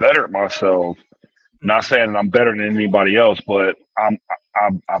myself I've bettered myself. Not Mm-hmm. saying that I'm better than anybody else, but I've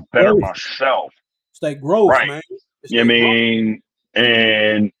bettered Growth. myself. It's that growth, Right. man. It's You know what that I growth. mean?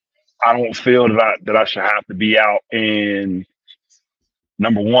 And I don't feel that I should have to be out in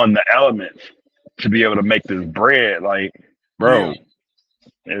number one, the elements to be able to make this bread. Like, Yeah. bro,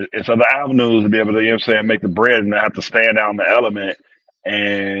 it's other avenues to be able to, you know what I'm saying, make the bread and not have to stand out in the element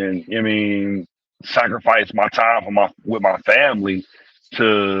and, you know what I mean, sacrifice my time with my family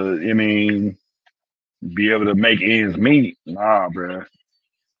to, you know what I mean, be able to make ends meet. Nah, bro.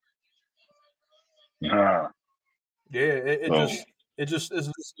 Nah. Yeah. It So, just it's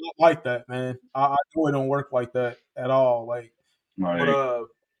just not like that, man. I know it don't work like that at all. Like, but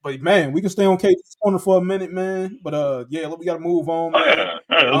like, man, we can stay on KG's corner for a minute, man. But yeah, we got to move on, man.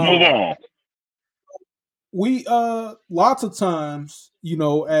 let's move Um, on. we lots of times,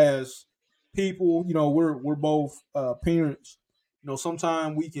 as people, we're both parents.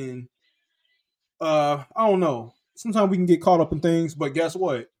 Sometimes we can I don't know. Sometimes we can get caught up in things, but guess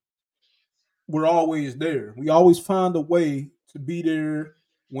what? We're always there. We always find a way to be there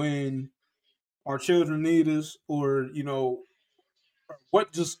when our children need us, or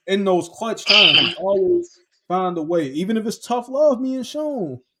what, just in those clutch times. We always find a way, even if it's tough love. Me and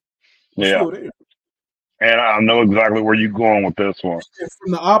Sean, we're Yeah. still there. And I know exactly where you're going with this one. And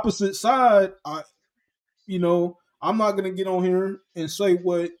from the opposite side, I'm not gonna get on here and say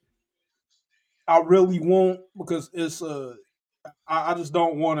what I really want, because it's I just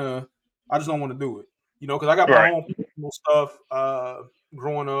don't want to. I just don't want to do it. Because I got my Right. own personal stuff.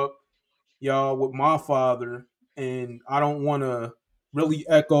 Growing up, y'all, with my father, and I don't want to really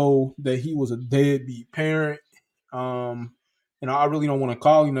echo that he was a deadbeat parent. Um, and I really don't want to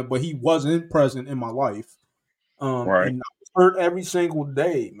call him that, but he wasn't present in my life. Right. And I was hurt every single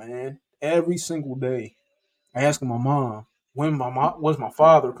day, man. Every single day. Asking my mom, when's my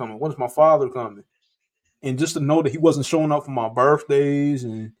father coming? When's my father coming? And just to know that he wasn't showing up for my birthdays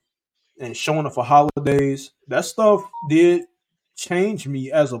and showing up for holidays, that stuff did change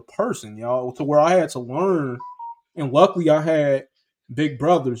me as a person, y'all, to where I had to learn. And luckily, I had big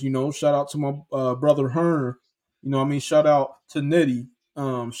brothers. Shout out to my brother Hearn. I mean, shout out to Nitty.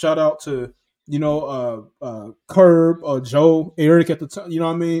 Shout out to Curb, Joe, Eric at the time. You know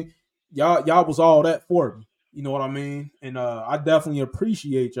what I mean? Y'all was all that for me. You know what I mean? And I definitely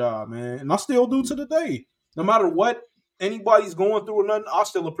appreciate y'all, man. And I still do to the day. No matter what anybody's going through or nothing, I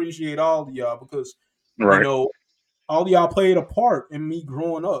still appreciate all of y'all, because you Right. know all of y'all played a part in me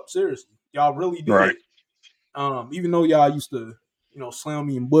growing up. Seriously, y'all really Right. did. Even though y'all used to, slam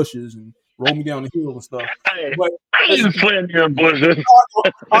me in bushes and roll me down the hill and stuff. Hey, But I as ain't playing your bushes. I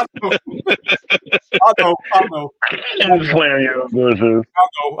know, I know, I know, I I ain't know, playing your bushes.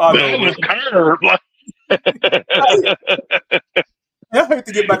 I know, That man. was curb. Hey, I hate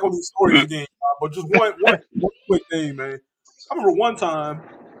to get back on these stories again, but just one quick thing, man. I remember one time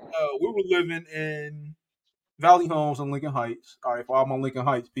we were living in Valley Homes in Lincoln Heights. All right, for all my Lincoln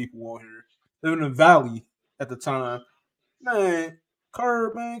Heights people on here, living in Valley at the time. Man,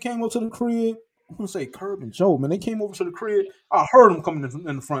 Curb, man, came up to the crib. I'm gonna say Curb and Joe, man. They came over to the crib. I heard them coming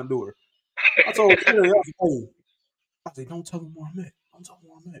in the front door. I told Terry, I said, don't tell him where I'm at. Don't tell him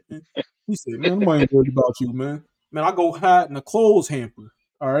where I'm at, man. He said, man, nobody ain't worried about you, man. Man, I go hide in a clothes hamper.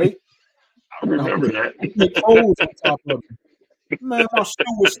 All right. I And I remember put that. clothes on top of it. Man, my shoe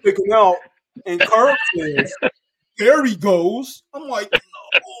was sticking out. And Curb says, there he goes. I'm like, no.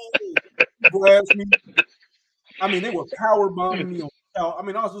 He grabs me. I mean, they were power bombing me on. I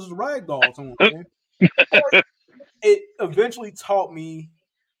mean, I was just a ragdoll to him, man. It eventually taught me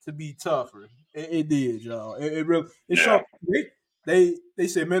to be tougher. It did, y'all. It really it Yeah. showed. They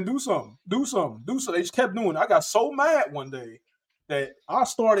said, man, do something, do something, do something. They just kept doing it. I got so mad one day that I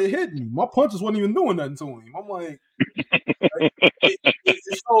started hitting him. My punches wasn't even doing nothing to him. I'm like, it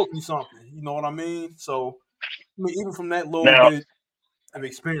showed me something. You know what I mean? So, I mean, even from that little Now, bit of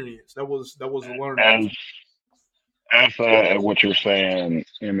experience, that was a learning as experience. what you're saying,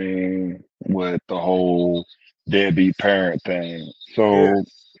 I mean, with the whole deadbeat parent thing. Yeah. So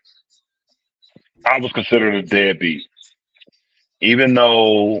I was considered a deadbeat, even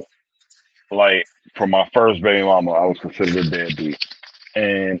though, like, for my first baby mama, I was considered a deadbeat.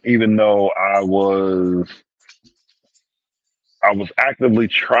 And even though I was actively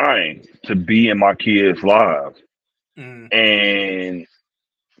trying to be in my kids' lives, Mm. and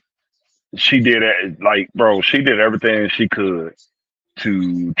she did it, like, bro, she did everything she could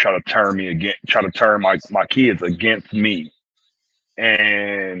to try to turn my kids against me.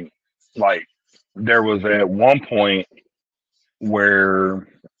 And, like, there was at one point where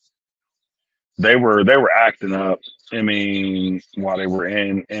they were acting up. I mean, while they were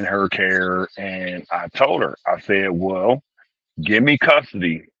in her care, and I told her, I said, "Well, give me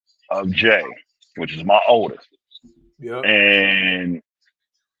custody of Jay, which is my oldest." Yep. And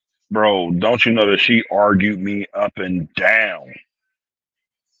bro, don't you know that she argued me up and down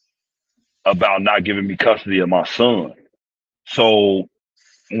about not giving me custody of my son? So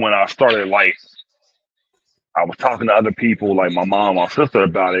when I started, like, I was talking to other people, like my mom, my sister,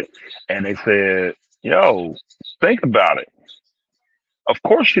 about it, and they said, "Yo, think about it. Of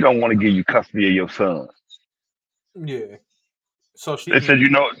course, she don't want to give you custody of your son." Yeah. So she They said,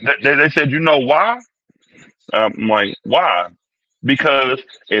 needed. they said, "You know why?" I'm like, "Why?" Because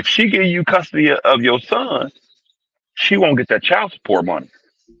if she give you custody of your son, she won't get that child support money.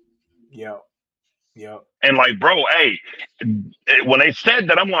 Yep. Yep. And like, bro, hey, when they said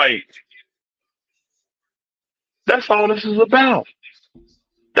that, I'm like, that's all this is about.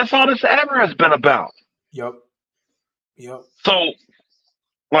 That's all this ever has been about. Yep. Yep. So,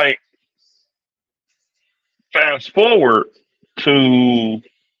 like, fast forward to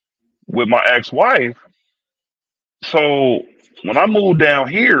with my ex-wife. So when I moved down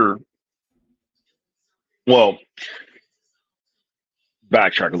here, well,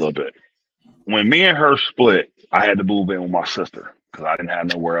 backtrack a little bit. When me and her split, I had to move in with my sister because I didn't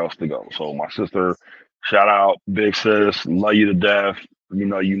have nowhere else to go. So my sister, shout out, big sis, love you to death. You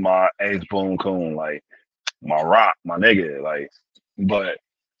know, you my ace boom coon, like my rock, my nigga, like. But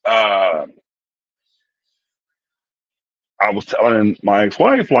uh, I was telling my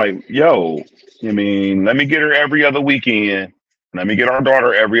ex-wife, like, yo, I mean, let me get her every other weekend. Let me get our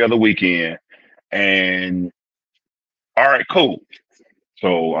daughter every other weekend. And all right, cool.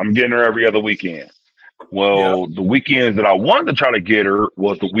 So I'm getting her every other weekend. Yep. Well, the weekends that I wanted to try to get her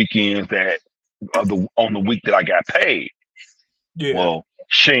was the weekends that of the on the week that I got paid. Yeah. Well,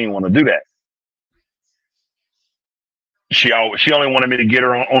 she ain't want to do that. She only wanted me to get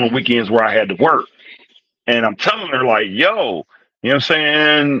her on the weekends where I had to work. And I'm telling her, like, yo, you know what I'm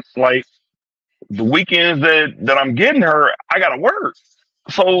saying? Like, the weekends that I'm getting her, I gotta work.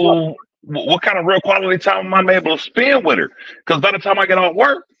 Right. So what kind of real quality time am I able to spend with her? Because by the time I get off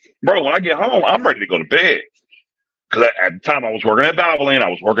work, bro, when I get home, I'm ready to go to bed. Because at the time I was working at Valvoline, I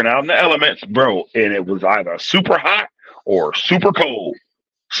was working out in the elements, bro, and it was either super hot or super cold. Right.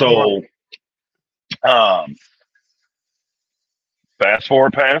 So um, fast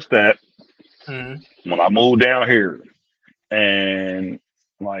forward past that, Mhm. when I moved down here, and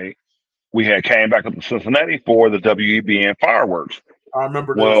like we had came back up to Cincinnati for the WEBN fireworks. I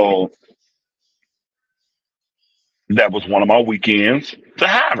remember this. Well, that was one of my weekends to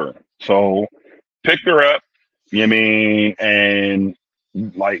have her. So picked her up, you know what I mean, and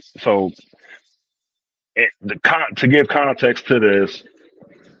like so to give context to this,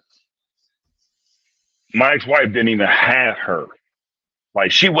 my ex-wife didn't even have her.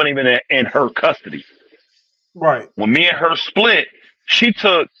 Like she wasn't even in her custody. Right. When me and her split, she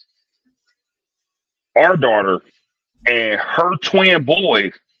took our daughter and her twin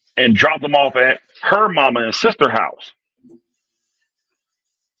boys and dropped them off at her mama and sister house.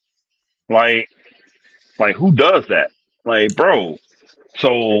 Like, like who does that? Like, bro.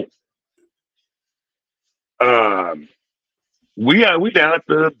 So um we down at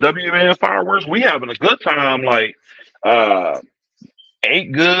the WMN fireworks. We having a good time. Like, uh,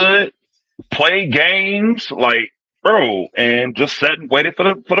 ate good, played games, like, bro, and just sat and waited for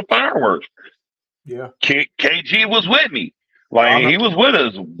the fireworks. Yeah. KG was with me. I Like remember. he was with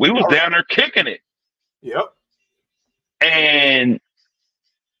us. We was I, down there kicking it. yep. And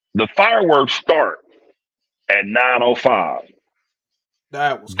the fireworks start at 9:05.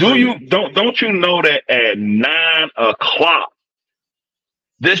 That was Do crazy. you don't you know that at 9 o'clock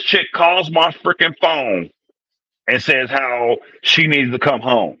this chick calls my freaking phone and says how she needs to come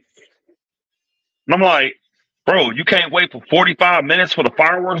home? And I'm like, bro, you can't wait for 45 minutes for the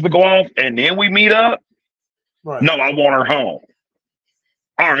fireworks to go off and then we meet up? Right. No, I want her home.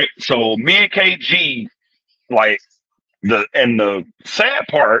 All right. So me and KG, like, the sad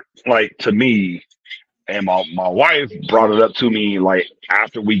part, like, to me, and my wife brought it up to me like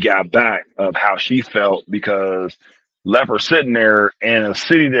after we got back, of how she felt because left her sitting there in a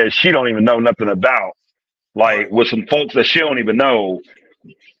city that she don't even know nothing about, like Right. with some folks that she don't even know.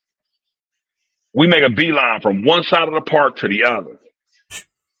 We make a beeline from one side of the park to the other.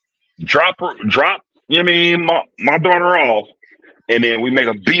 Drop. You know what I mean, my daughter off, and then we make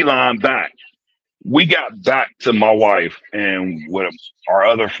a beeline back. We got back to my wife and with our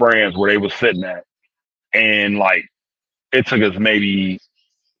other friends where they was sitting at, and like it took us maybe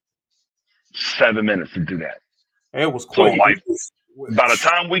 7 minutes to do that. It was So quick. like by the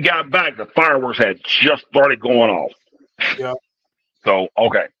time we got back, the fireworks had just started going off. Yeah. So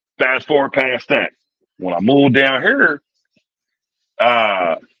okay, fast forward past that. When I moved down here,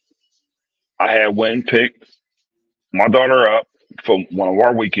 I had went and picked my daughter up for one of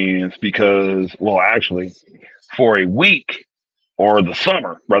our weekends because, well, actually, for a week or the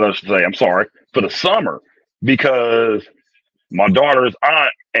summer, rather I should say, I'm sorry, for the summer because my daughter's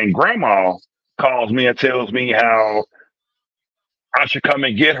aunt and grandma calls me and tells me how I should come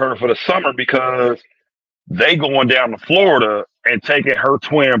and get her for the summer because they going down to Florida and taking her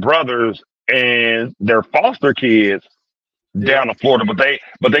twin brothers and their foster kids Yeah. down to Florida,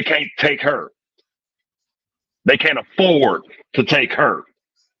 but they can't take her. They can't afford to take her.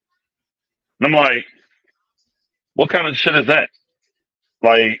 And I'm like, what kind of shit is that?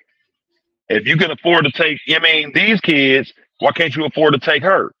 Like, if you can afford to take, I mean, these kids, why can't you afford to take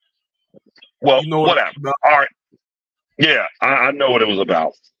her? Well, You know what whatever. it's about. All right. Yeah, I know what it was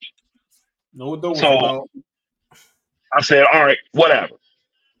about. Know what that was So about. I said, all right, whatever.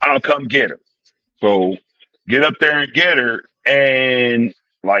 I'll come get her. So get up there and get her. And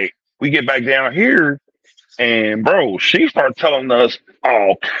like, we get back down here, and bro, she started telling us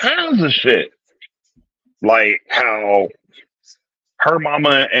all kinds of shit. Like how her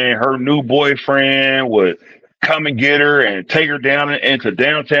mama and her new boyfriend would come and get her and take her down into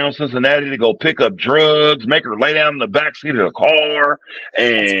downtown Cincinnati to go pick up drugs, make her lay down in the back seat of the car.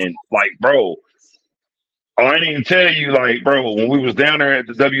 And like, bro, I didn't even tell you, like, bro, when we was down there at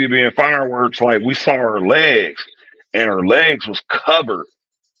the WB and fireworks, like we saw her legs and her legs was covered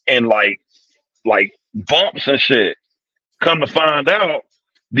in like bumps and shit. Come to find out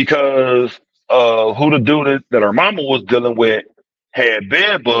because who the dude that her mama was dealing with had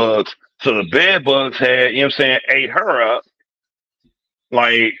bed bugs. So the bed bugs had, you know what I'm saying, ate her up.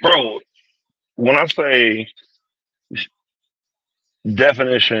 Like, bro, when I say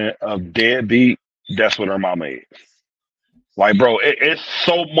definition of deadbeat, that's what her mama is. Like, bro, it's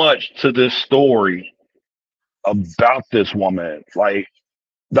so much to this story about this woman. Like,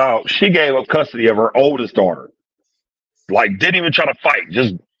 dog, she gave up custody of her oldest daughter. Like, didn't even try to fight,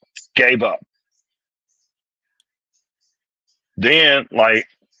 just gave up. Then, like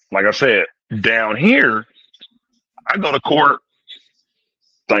I said, down here, I go to court,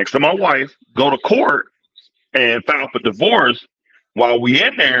 thanks to my wife, go to court and file for divorce. While we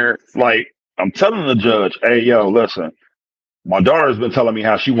in there, like, I'm telling the judge, hey, yo, listen, my daughter's been telling me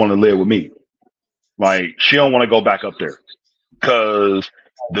how she want to live with me. Like, she don't want to go back up there. Because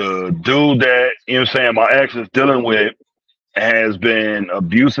the dude that, you know what I'm saying, my ex is dealing with has been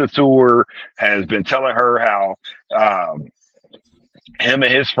abusive to her, has been telling her how him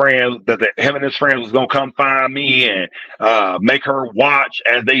and his friends him and his friends was gonna come find me and make her watch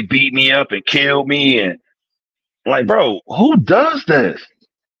as they beat me up and kill me. And like, bro, who does this?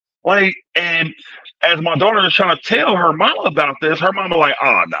 Like, and as my daughter is trying to tell her mama about this, her mama like,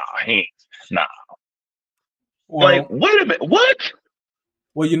 oh nah, nah. Like, Well, wait a minute, what?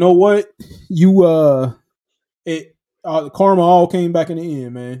 well, you know what? You it karma all came back in the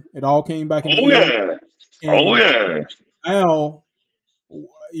end, man. It all came back in Oh the end. yeah, oh And yeah, now,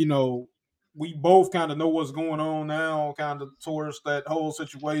 you know, we both kind of know what's going on now, kind of towards that whole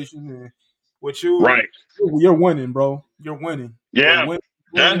situation. And with you, right, you're winning, bro. You're winning. You're yeah, winning,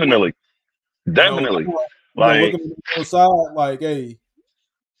 winning. definitely, definitely. Looking Like, at the other side, like, hey,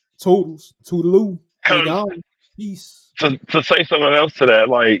 toodles, toodaloo, they 'cause gone. Peace. to say something else to that,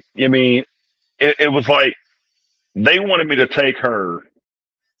 like, I mean, it was like they wanted me to take her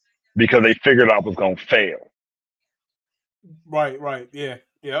because they figured I was gonna fail. Right. Yeah.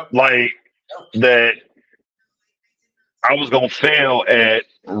 Yep. Like that I was gonna fail at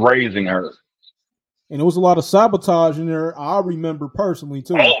raising her. And there was a lot of sabotage in there. I remember personally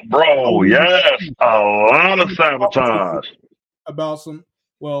too. Oh, bro, yes, a lot of sabotage. About some.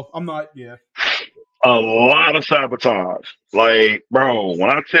 Well, I'm not. Yeah. A lot of sabotage. Like, bro, when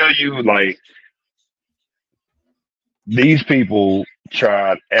I tell you, like, these people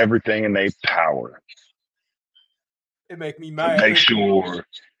tried everything in their power It make me to mad. make sure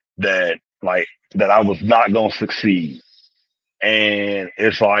that, like, that I was not gonna succeed. And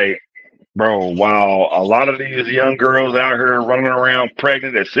it's like, bro, while a lot of these young girls out here running around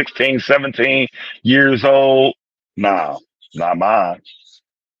pregnant at 16, 17 years old, nah, not mine.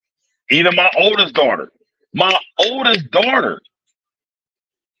 Even my oldest daughter,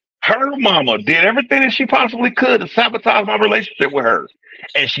 her mama did everything that she possibly could to sabotage my relationship with her.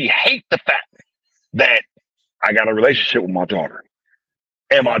 And she hates the fact that I got a relationship with my daughter.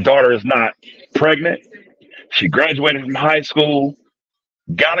 And my daughter is not pregnant. She graduated from high school,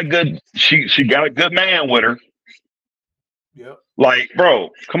 got a good she got a good man with her. Yep. Like, bro,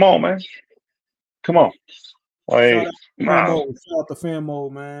 come on, man. Come on. Shout Like, out to nah. Famo. Shout out to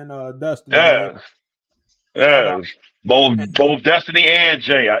Famo, man. Destiny, man. Yes. Shout out. Yes. Both Destiny and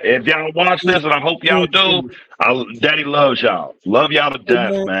Jay. If y'all watch this, and I hope y'all do, Daddy loves y'all. Love y'all to Hey,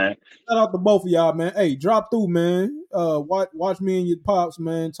 death, man. man. Shout out to both of y'all, man. Hey, drop through, man. Watch me and your pops,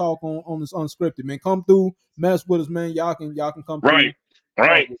 man. Talk on this unscripted, man. Come through, mess with us, man. Y'all can come Right. through. Talk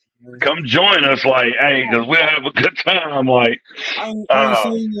Right. with us, man. Come join us, like, hey, because we'll have a good time. Like, I ain't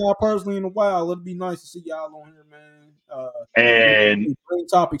seen y'all personally in a while. It'd be nice to see y'all on here, man. and Bring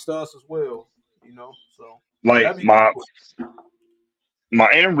topics to us as well, So like that'd be my cool. my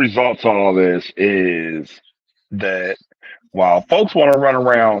end result to all this is that while folks want to run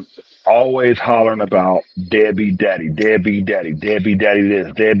around always hollering about deadbeat daddy, deadbeat daddy, deadbeat daddy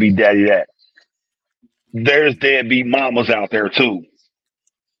this, deadbeat daddy that, there's deadbeat mamas out there too.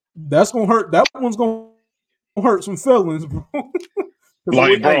 That's gonna hurt. That one's gonna hurt some feelings, bro. Because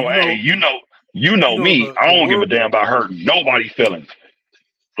Like, hey, bro, hey, you know me. I the don't give a world. damn about hurting nobody's feelings.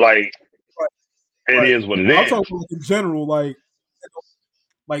 Like, it Right. is what it I'm is. talking in general, like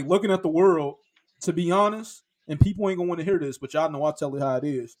looking at the world. To be honest, and people ain't gonna want to hear this, but y'all know I tell you how it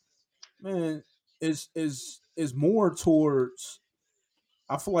is. Man, is more towards.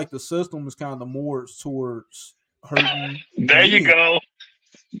 I feel like the system is kind of more towards hurting There you men. go.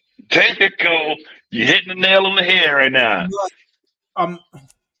 There you go. You're hitting the nail on the head right now. I'm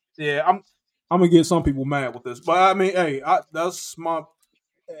yeah, I'm gonna get some people mad with this, but I mean, hey, that's my.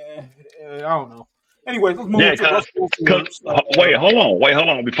 I don't know. Anyways, Yeah, let's move towards. wait, hold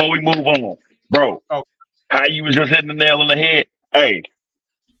on. Before we move on, bro, Oh, how you was just hitting the nail on the head? Hey,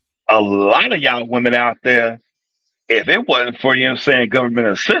 a lot of y'all women out there, if it wasn't for, you know what I'm saying, government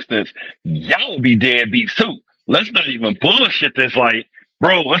assistance, y'all would be deadbeats too. Let's not even bullshit this. Like,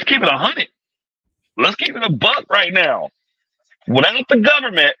 bro, let's keep it 100. Let's keep it a buck right now. Without the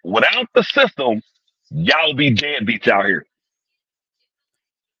government, without the system, y'all be deadbeats out here.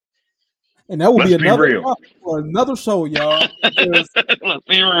 and that will be Let's be another real. topic for another show, y'all. Because Let's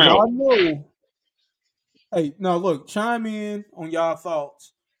be real. y'all know. Hey, now look, chime in on y'all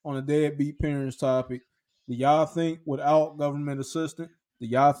thoughts on the deadbeat parents topic. Do y'all think without government assistance, do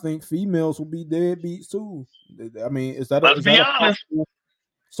y'all think females will be deadbeats too? I mean, is that Let's is be that a honest. possible?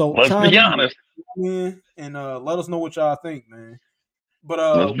 So Let's be honest. chime in and let us know what y'all think, man. But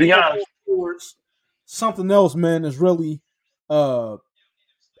Let's we be gonna honest. go towards something else, man. Is really, uh,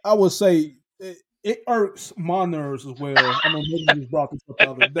 I would say it irks my nerves as well. I know maybe you just brought this up the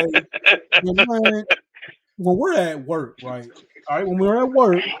other day, but man, when we're at work, right? All right, when we're at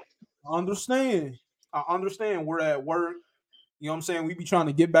work, I understand. I understand we're at work. You know what I'm saying? We be trying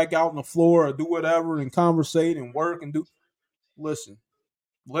to get back out on the floor or do whatever and conversate and work and do. Listen,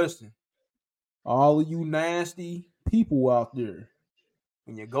 listen. All of you nasty people out there,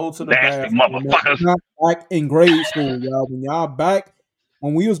 when you go to the Nasty bathroom, man, motherfuckers. not back in grade school, y'all.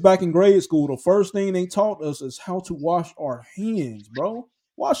 When we was back in grade school, the first thing they taught us is how to wash our hands, bro.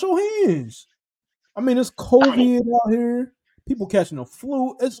 Wash your hands. I mean, it's COVID out here. People catching the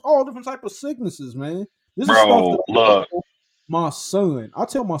flu. It's all different type of sicknesses, man. This is stuff that Bro, look. my son. I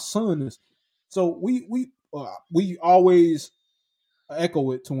tell my son this. So we always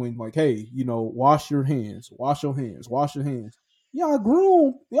echo it to him like, hey, wash your hands, wash your hands, wash your hands. Y'all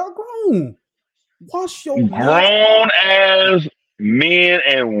grown, y'all grown. Wash your nasty, Grown ass men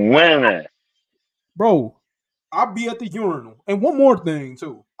and women. bro. I'll be at the urinal. And one more thing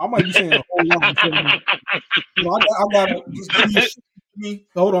too. I might be saying a whole lot of things. I gotta just give me a shit. Me.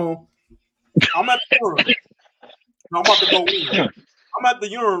 Hold on. I'm at the urinal. I'm about to go in. I'm at the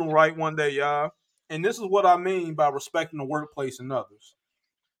urinal right one day, y'all. And this is what I mean by respecting the workplace and others.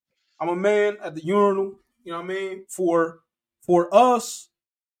 I'm a man at the urinal. You know what I mean? For us,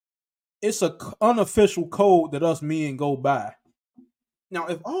 it's a unofficial code that us men go by. Now,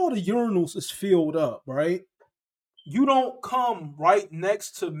 if all the urinals is filled up, right? You don't come right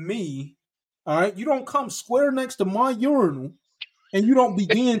next to me. All right, you don't come square next to my urinal, and you don't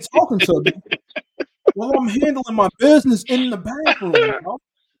begin talking to me while I'm handling my business in the bathroom. Bro.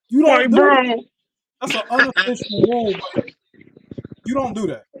 You don't Like, do that. bro. That's an unofficial rule. But you don't do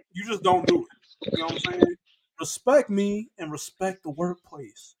that. You just don't do it. You know what I'm saying? Respect me and respect the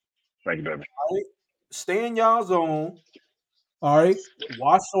workplace. Thank you, baby. All right? Stay in y'all zone. All right.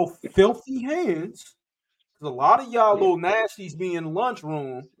 Wash your filthy hands. Cause a lot of y'all little nasties be in the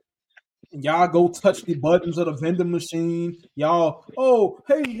lunchroom and y'all go touch the buttons of the vending machine. Y'all, oh,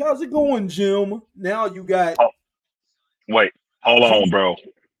 hey, how's it going, Jim? Now you got Oh, wait. Hold on, honey bro.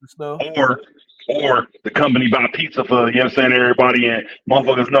 and stuff. Or Or the company buy pizza for, you know what I'm saying, everybody, and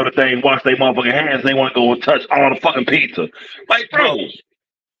motherfuckers know that they ain't wash their motherfucking hands, and they want to go and touch all the fucking pizza. Like,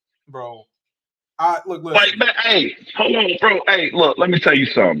 bro. Look, like, listen. man, hey, hold on, bro. Hey, look, let me tell you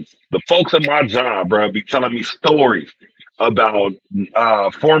something. The folks at my job, bro, be telling me stories about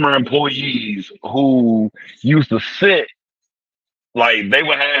former employees who used to sit, like, they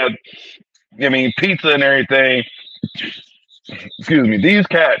would have, I mean, pizza and everything. Excuse me. These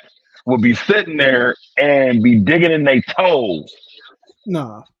cats would be sitting there and be digging in their toes.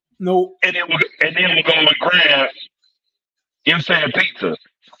 Nah, no. And then we'll go and grab, you know what I'm saying, pizza.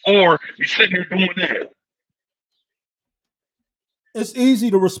 Or you sitting there doing that. It's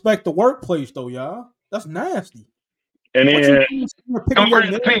easy to respect the workplace, though, y'all. That's nasty. And What then you go picking your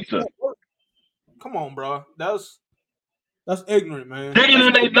grab the nails pizza. at work? Come on, bro. That's ignorant, man. Digging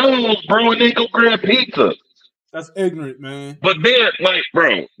in their nose, bro, and then go grab pizza. That's ignorant, man. But then, like,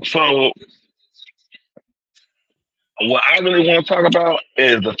 bro, so what I really want to talk about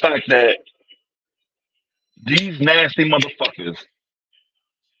is the fact that these nasty motherfuckers,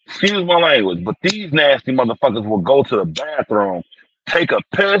 excuse my language, but these nasty motherfuckers will go to the bathroom, take a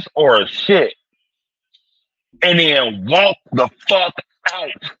piss or a shit, and then walk the fuck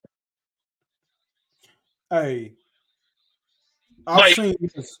out. Hey, I've Like, seen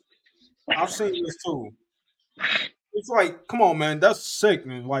this. I've seen this too. It's like, come on, man. That's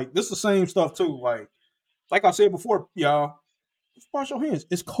sickening. Like, this is the same stuff too. Like I said before, y'all. Just wash your hands.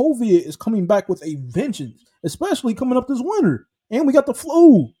 It's COVID is coming back with a vengeance, especially coming up this winter, and we got the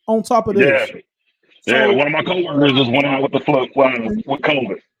flu on top of yeah, this. yeah. So One of my coworkers just went out with the flu, with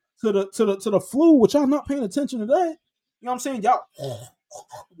COVID. to the flu, which y'all not paying attention to that. You know what I'm saying? Y'all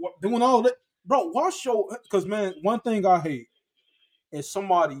doing all that, bro. Wash your, because man, one thing I hate is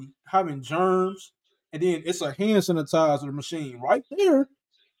somebody having germs, and then it's a hand sanitizer machine right there,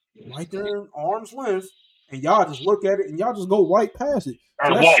 arm's length, and y'all just look at it and y'all just go right past it.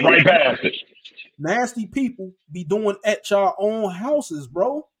 So I that's walked right past it. nasty people be doing at y'all own houses,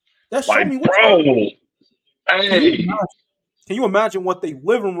 bro. That show Like, me what bro, can hey, you imagine what they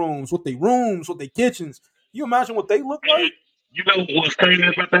living rooms, what they rooms, what they kitchens? Can you imagine what they look man, like? you know what's crazy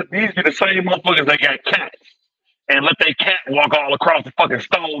about that? These be the same motherfuckers that got cats and let their cat walk all across the fucking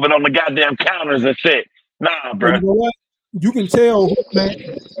stove and on the goddamn counters and shit. Nah, Well, bro. you know what? You can tell, man, if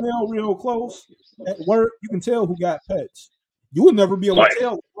you smell real close at work, you can tell who got pets. You would never be able Like, to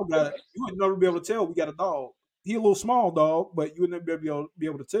tell. You would never be able to tell we got a dog. He a little small dog, but you would never be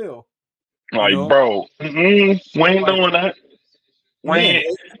able to tell. You like, know, bro, we ain't like doing that. We yeah,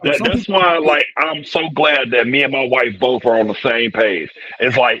 ain't, like some that's people. why, like, I'm so glad that me and my wife both are on the same page.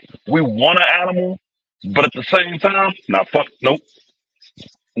 It's like we want an animal, but at the same time, nah, fuck, nope,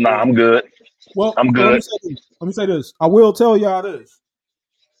 nah, Yeah. I'm good. Well, I'm let me good. say this. Let me say this. I will tell y'all this.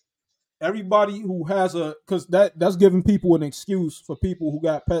 Everybody who has because that's giving people an excuse for people who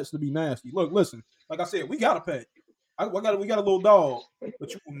got pets to be nasty. Look, listen. Like I said, we got a pet. We got a little dog,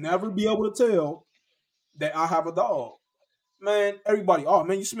 but you will never be able to tell that I have a dog. Man, everybody, oh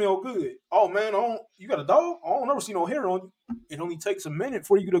man, you smell good. Oh man, you got a dog? I don't never see no hair on you. It only takes a minute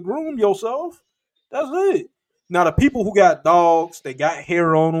for you to groom yourself. That's it. Now the people who got dogs, they got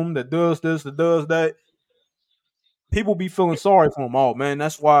hair on them, that does this, that does that. People be feeling sorry for them. Oh man,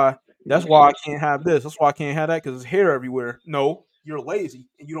 that's why I can't have this. That's why I can't have that because there's hair everywhere. No, you're lazy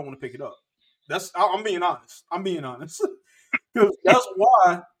and you don't want to pick it up. I'm being honest. I'm being honest. Because that's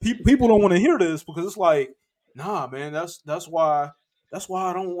why people don't want to hear this because it's like, nah, man, that's why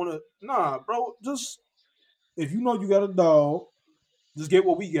I don't want to. Nah, bro, just if you know you got a dog, just get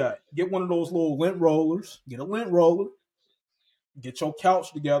what we got. Get one of those little lint rollers. Get a lint roller. Get your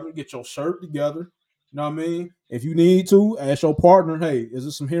couch together. Get your shirt together. You know what I mean? If you need to, ask your partner, hey, is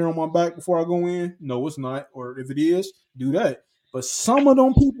there some hair on my back before I go in? No, it's not. Or if it is, do that. But some of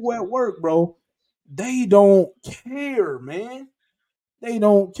them people at work, bro, they don't care, man. They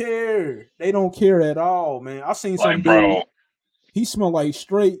don't care. They don't care at all, man. I seen some Like, dude. bro, He smelled like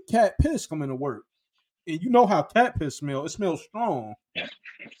straight cat piss coming to work, and you know how cat piss smell. It smells strong,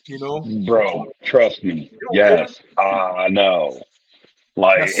 you know. So trust me. they don't care. Yes, I know.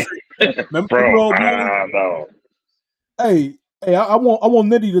 Like, That's sick. Remember bro, old Nitty? I know. Hey, I want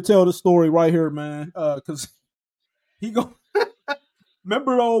Nitty to tell the story right here, man. Cause he go.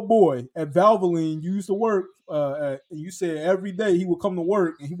 Remember old boy at Valvoline used to work. And you said every day he would come to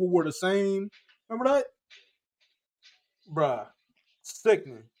work and he would wear the same. Remember that, bruh?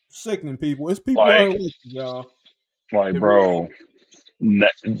 Sickening people. It's people out Like, here like this, y'all. like, It really,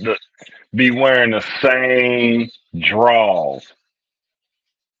 bro, be wearing the same draws.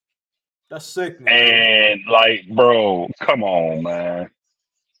 that's sickening, man. And, like, bro, come on, man.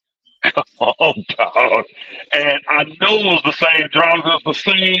 Oh, dog. And I know it was the same drugs, it was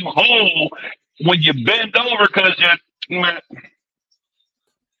the same hole when you bend over because you, man,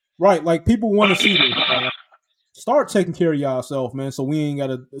 Right, like people want to see this. Start taking care of yourself, man, so we ain't got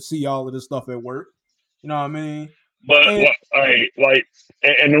to see all of this stuff at work. You know what I mean? but And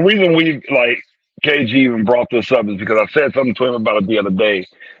and the reason we like KG even brought this up is because I said something to him about it the other day.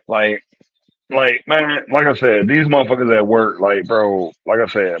 Like, man, like I said, these motherfuckers at work, like, bro, like I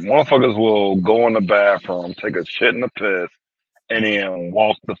said, motherfuckers will go in the bathroom, take a shit in the piss, and then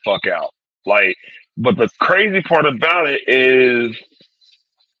walk the fuck out. Like, but the crazy part about it is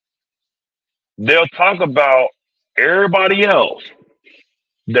they'll talk about everybody else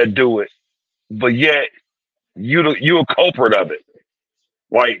that do it, but yet you a culprit of it.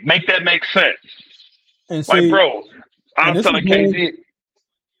 Like, make that make sense. and Like, see, bro, I and was this is telling going, KG,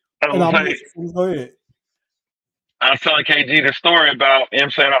 I and was I'm saying, go ahead. I was telling KG the story about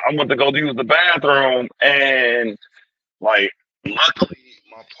him saying I went to go use the bathroom, and like, luckily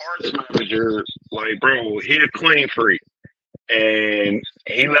my parts manager, like, bro, he a clean freak, and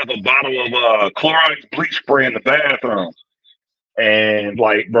he left a bottle of Clorox bleach spray in the bathroom. And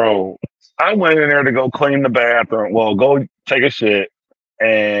like, bro, I went in there to go clean the bathroom. Well, go take a shit.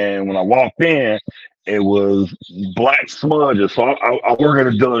 And when I walked in, it was black smudges. So I work at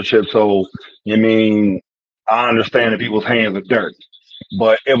a dealership, so you mean I understand that people's hands are dirty,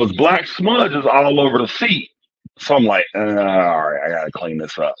 but it was black smudges all over the seat. So I'm like, all right, I gotta clean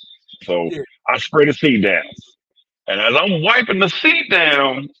this up. So Yeah, I spray the seat down, and as I'm wiping the seat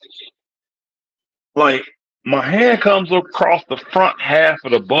down, like my hand comes across the front half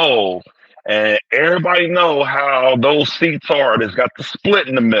of the bowl, and everybody know how those seats are. It's got the split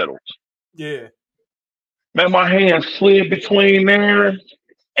in the middle. yeah. Man, my hand slid between there,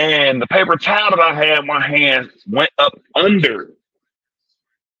 and the paper towel that I had, my hand went up under.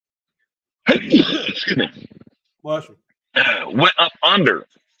 Excuse me, Bless you. went up under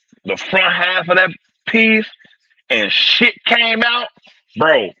the front half of that piece, and shit came out,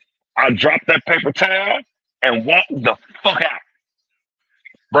 bro. I dropped that paper towel and walked the fuck out.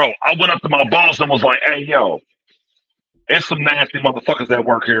 Bro, I went up to my boss and was like, hey, yo, it's some nasty motherfuckers that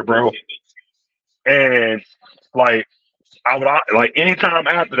work here, bro. And like, I would like anytime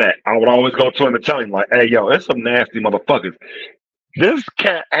after that, I would always go to him and tell him, like, hey, yo, it's some nasty motherfuckers. This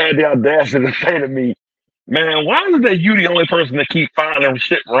cat had the audacity to say to me, man, why is that you the only person that keep finding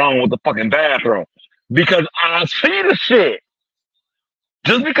shit wrong with the fucking bathroom? Because I see the shit.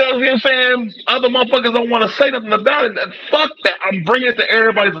 Just because, you know what I'm saying, other motherfuckers don't want to say nothing about it, fuck that. I'm bringing it to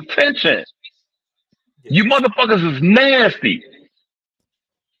everybody's attention. Yeah. You motherfuckers is nasty.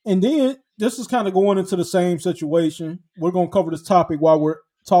 And then this is kind of going into the same situation. We're going to cover this topic while we're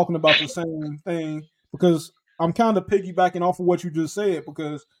talking about the same thing because I'm kind of piggybacking off of what you just said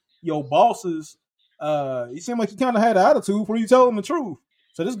because your bosses, you seem like you kind of had an attitude for you telling the truth.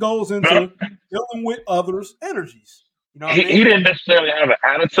 So this goes No, into dealing with others' energies. You know what I he mean? didn't necessarily have an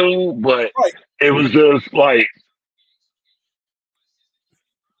attitude, but Right. it was just like,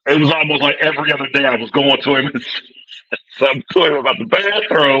 it was almost like every other day I was going to him and something to him about the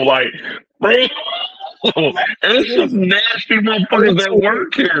bathroom. Like, bro, there's some nasty motherfuckers that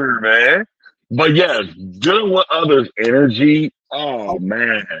work here, man. But yes, dealing with others' energy, oh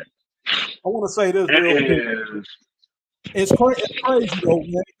man, I want to say this real it quick. is. It's crazy though,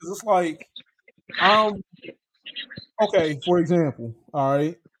 man, because it's like, um, okay, for example, all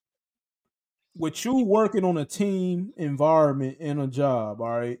right, with you working on a team environment in a job, all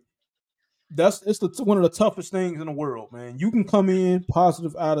right, one of the toughest things in the world, man. You can come in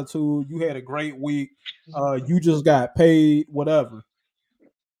positive attitude, you had a great week, you just got paid, whatever.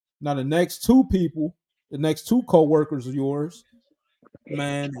 Now the next two coworkers of yours,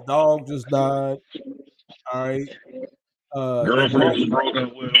 man, the dog just died. All right, they Girlfriend was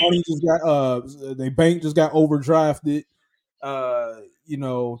broken with him. money just got their bank just got overdrafted. You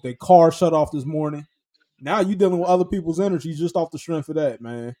know, their car shut off this morning. Now you dealing with other people's energy just off the strength of that,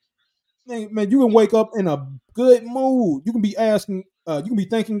 man. Man, you can wake up in a good mood. You can be asking, you can be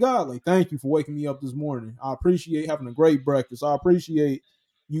thanking God, like, thank you for waking me up this morning. I appreciate having a great breakfast. I appreciate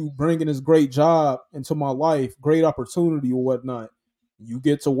you bringing this great job into my life, great opportunity or whatnot. You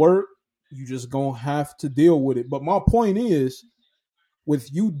get to work, you just gonna have to deal with it. But my point is, with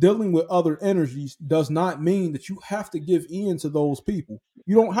you dealing with other energies does not mean that you have to give in to those people.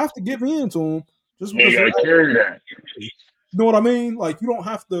 You don't have to give in to them just You because they're, gotta carry that. you know what I mean? Like, you don't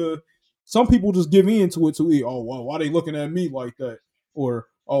have to. Some people just give in to it to eat. Oh, well, why they looking at me like that? Or,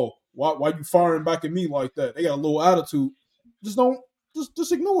 oh, why you firing back at me like that? They got a little attitude. Just don't.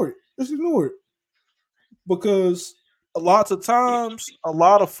 Just ignore it. Just ignore it because lots of times, a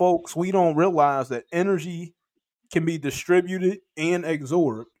lot of folks, we don't realize that energy can be distributed and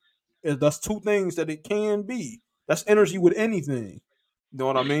absorbed. That's two things that it can be. That's energy with anything. You know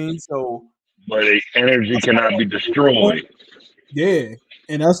what I mean? So But energy that's why, cannot be destroyed. yeah,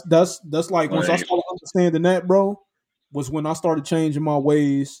 and that's like once I Like, started understanding that, bro, was when I started changing my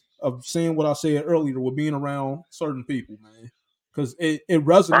ways of saying what I said earlier with being around certain people, man, because it right,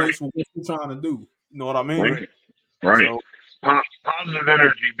 resonates with what you're trying to do. You know what I mean? right, right. So Positive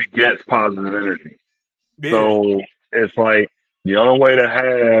energy begets positive energy. yeah, So it's like the only way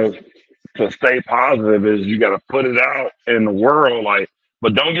to stay positive is you got to put it out in the world. Like,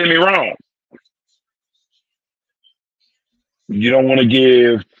 but don't get me wrong, you don't want to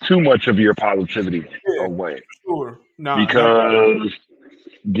give too much of your positivity yeah, away sure. Nah, never. because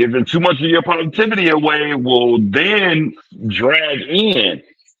giving too much of your positivity away will then drag in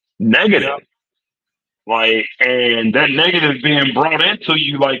Yeah, negative. Like, and that negative being brought into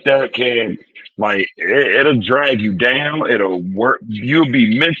you like that can, like, it'll drag you down. It'll work. You'll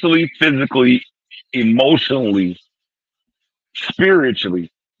be mentally, physically, emotionally,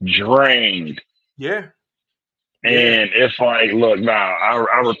 spiritually drained. yeah, yeah. And it's like, look, now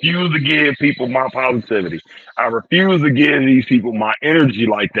I refuse to give people my positivity. I refuse to give these people my energy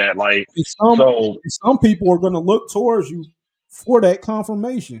like that. Like, And some so, and some people are going to look towards you for that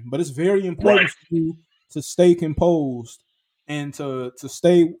confirmation, but it's very right, important for you to stay composed and to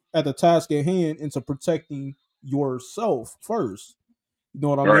stay at the task at hand and to protecting yourself first. You know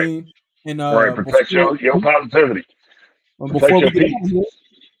what I right, mean? And right. Protect your positivity. Protect before we your get out peace. of here,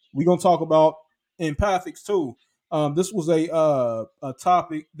 we're gonna talk about empathics too. This was a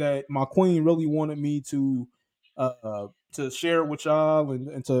topic that my queen really wanted me to share with y'all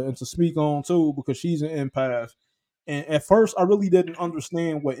and to speak on too because she's an empath. And at first, I really didn't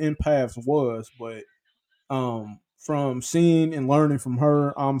understand what empaths was, but from seeing and learning from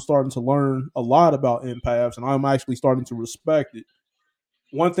her, I'm starting to learn a lot about empaths, and I'm actually starting to respect it.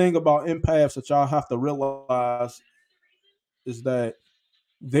 One thing about empaths that y'all have to realize is that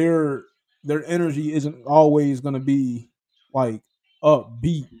their their energy isn't always going to be like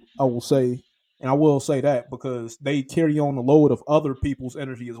upbeat. I will say, and I will say that because they carry on the load of other people's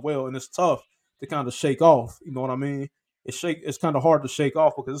energy as well, and it's tough to kind of shake off. You know what I mean? It's kind of hard to shake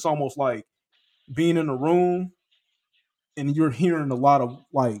off because it's almost like being in a room and you're hearing a lot of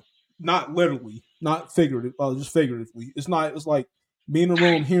like not literally, not figurative, just figuratively. It's like being in a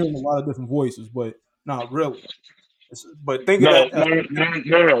room hearing a lot of different voices, but not really. But think of No, that as no, no,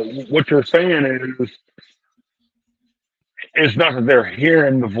 no, no. What you're saying is, it's not that they're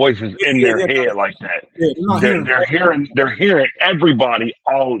hearing the voices yeah, in yeah, their yeah, head like that. yeah, they're not They're, hearing they're hearing they're hearing everybody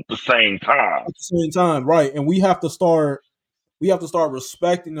all at the same time. at the same time, right? And we have to start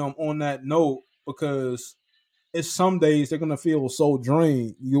respecting them on that note because it's some days they're gonna feel so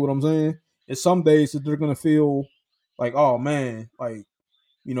drained. You get what I'm saying? It's some days that they're gonna feel like, oh man, like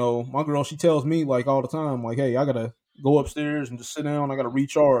my girl, she tells me like all the time, like, hey, I gotta go upstairs and just sit down. I gotta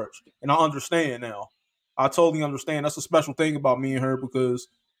recharge, and I understand now. I totally understand. That's a special thing about me and her because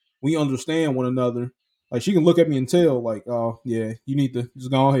we understand one another. Like she can look at me and tell, like, oh yeah, you need to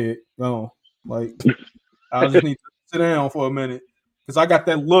just go ahead, go on. Like I just need to sit down for a minute because I got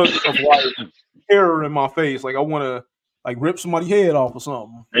that look of like terror in my face, like I want to like rip somebody's head off or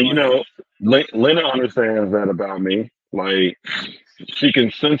something. And Like Lena understands that about me. Like, she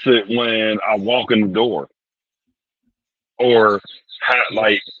can sense it when I walk in the door, or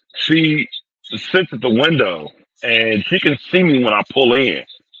like, she sits at the window and she can see me when I pull in,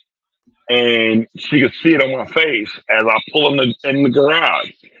 and she can see it on my face as I pull in the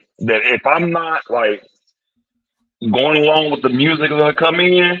garage. That if I'm not like going along with the music that come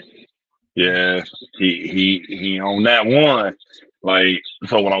in, yeah, he on that one. Like,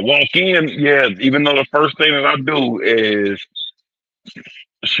 so when I walk in, yeah, even though the first thing that I do is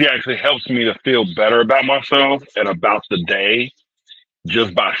she actually helps me to feel better about myself and about the day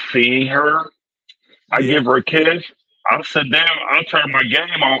just by seeing her. I yeah, give her a kiss. I'll sit down, I'll turn my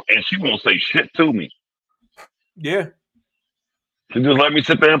game on, and she won't say shit to me. yeah. She just let me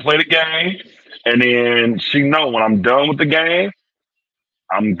sit there and play the game. And then she know when I'm done with the game,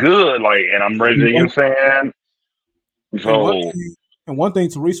 I'm good. Like, and I'm ready to, you know what I'm saying? And one So, thing, and one thing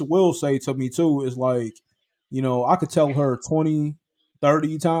Teresa will say to me too is like, I could tell her 20,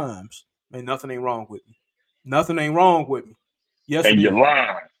 30 times, man, nothing ain't wrong with me. Nothing ain't wrong with me. Yes, it and you is.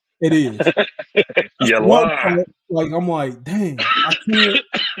 lie. It is. That's You the one lie. part. Like I'm like, dang, I can't.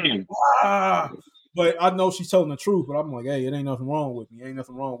 Ah. But I know she's telling the truth. But I'm like, hey, it ain't nothing wrong with me. Ain't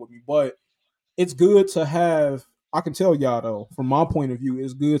nothing wrong with me. But it's good to have. I can tell y'all though, from my point of view,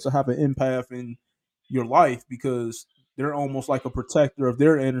 it's good to have an empath in your life because they're almost like a protector of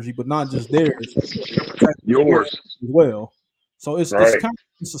their energy, but not just theirs, they're protecting your Yours. energy as well. So it's Right. kind of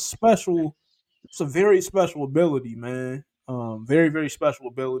it's a special, it's a very special ability, man. Very very special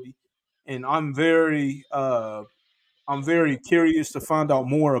ability, and I'm very curious to find out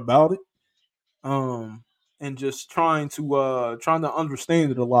more about it. And just trying to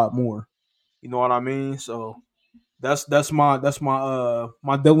understand it a lot more. You know what I mean? So that's my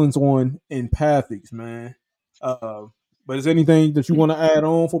dealings on empathics, man. Uh, but is anything that you want to add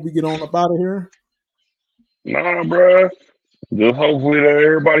on before we get on up out of here? Nah, bruh. Just hopefully that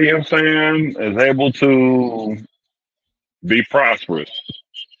everybody, you know what I'm saying, is able to be prosperous.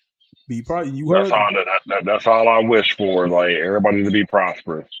 Be probably you That's heard all that's all I wish for. Like everybody to be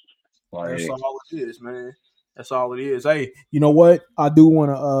prosperous. that's Like all it is, man. That's all it is. Hey, you know what? I do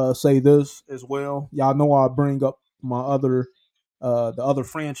want to say this as well. Y'all know I bring up my other the other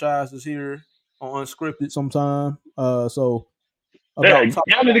franchises here on Unscripted sometime. So yeah, about top,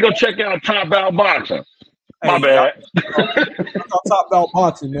 y'all need to go check out Top Out Boxing. My hey, y'all bad. about Top Belt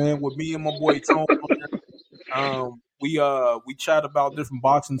Boxing, man, with me and my boy Tone. We chat about different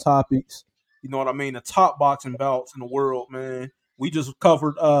boxing topics. You know what I mean? The top boxing bouts in the world, man. We just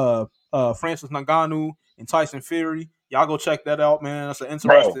covered Francis Ngannou and Tyson Fury. Y'all go check that out, man. That's an Bro,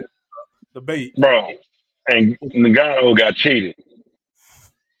 interesting debate. bro. And Ngannou got cheated.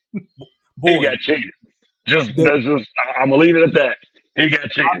 He Boy, got cheated. Just the, that's just I'm gonna leave it at that. He got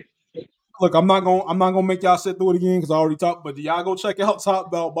cheated. look, I'm not gonna make y'all sit through it again because I already talked. But y'all go check out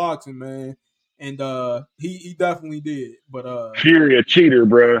Top Belt Boxing, man. And he definitely did. But Fury a cheater,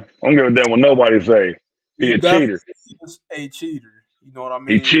 bro. I don't give a damn what nobody say. He he a definitely cheater. is a cheater. You know what I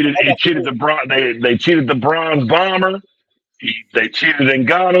He mean? cheated. He cheated the bron. They cheated the bronze bomber. They cheated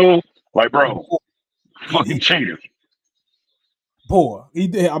Ngannou. Like, bro, fucking He cheater. poor. He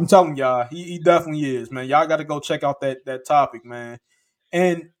did. I'm telling y'all, he definitely is, man. Y'all got to go check out that topic, man.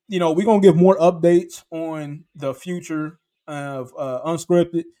 And we're gonna give more updates on the future of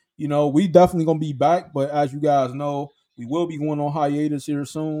unscripted. We definitely gonna be back, but as you guys know, we will be going on hiatus here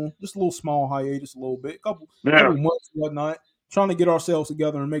soon. Just a little small hiatus, a little bit, Yeah, couple months, whatnot. Trying to get ourselves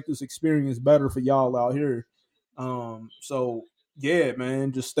together and make this experience better for y'all out here. So yeah,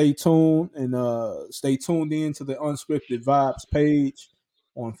 man, just stay tuned and stay tuned in to the Unscripted Vibes page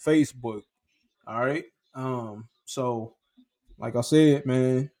on Facebook. All right. So like I said,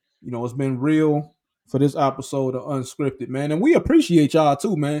 man, it's been real for this episode of Unscripted, man. And we appreciate y'all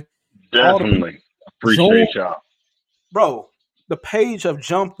too, man. All the people definitely. join, Appreciate y'all. bro. The page have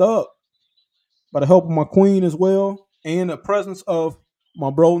jumped up by the help of my queen as well, and the presence of my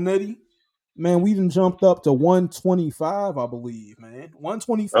bro Nitty. Man, we even jumped up to 125, I believe, man. That's what's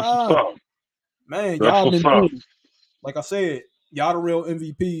 125. up. Man, That's y'all what's been up. doing. Like I said, y'all the real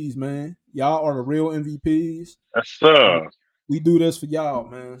MVPs, man. Y'all are the real MVPs. That's We do this for y'all,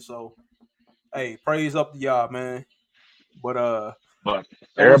 man. So hey, praise up to y'all, man. But But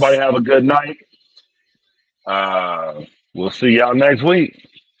it everybody was have a good night. We'll see y'all next week.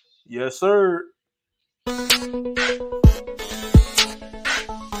 yes, sir.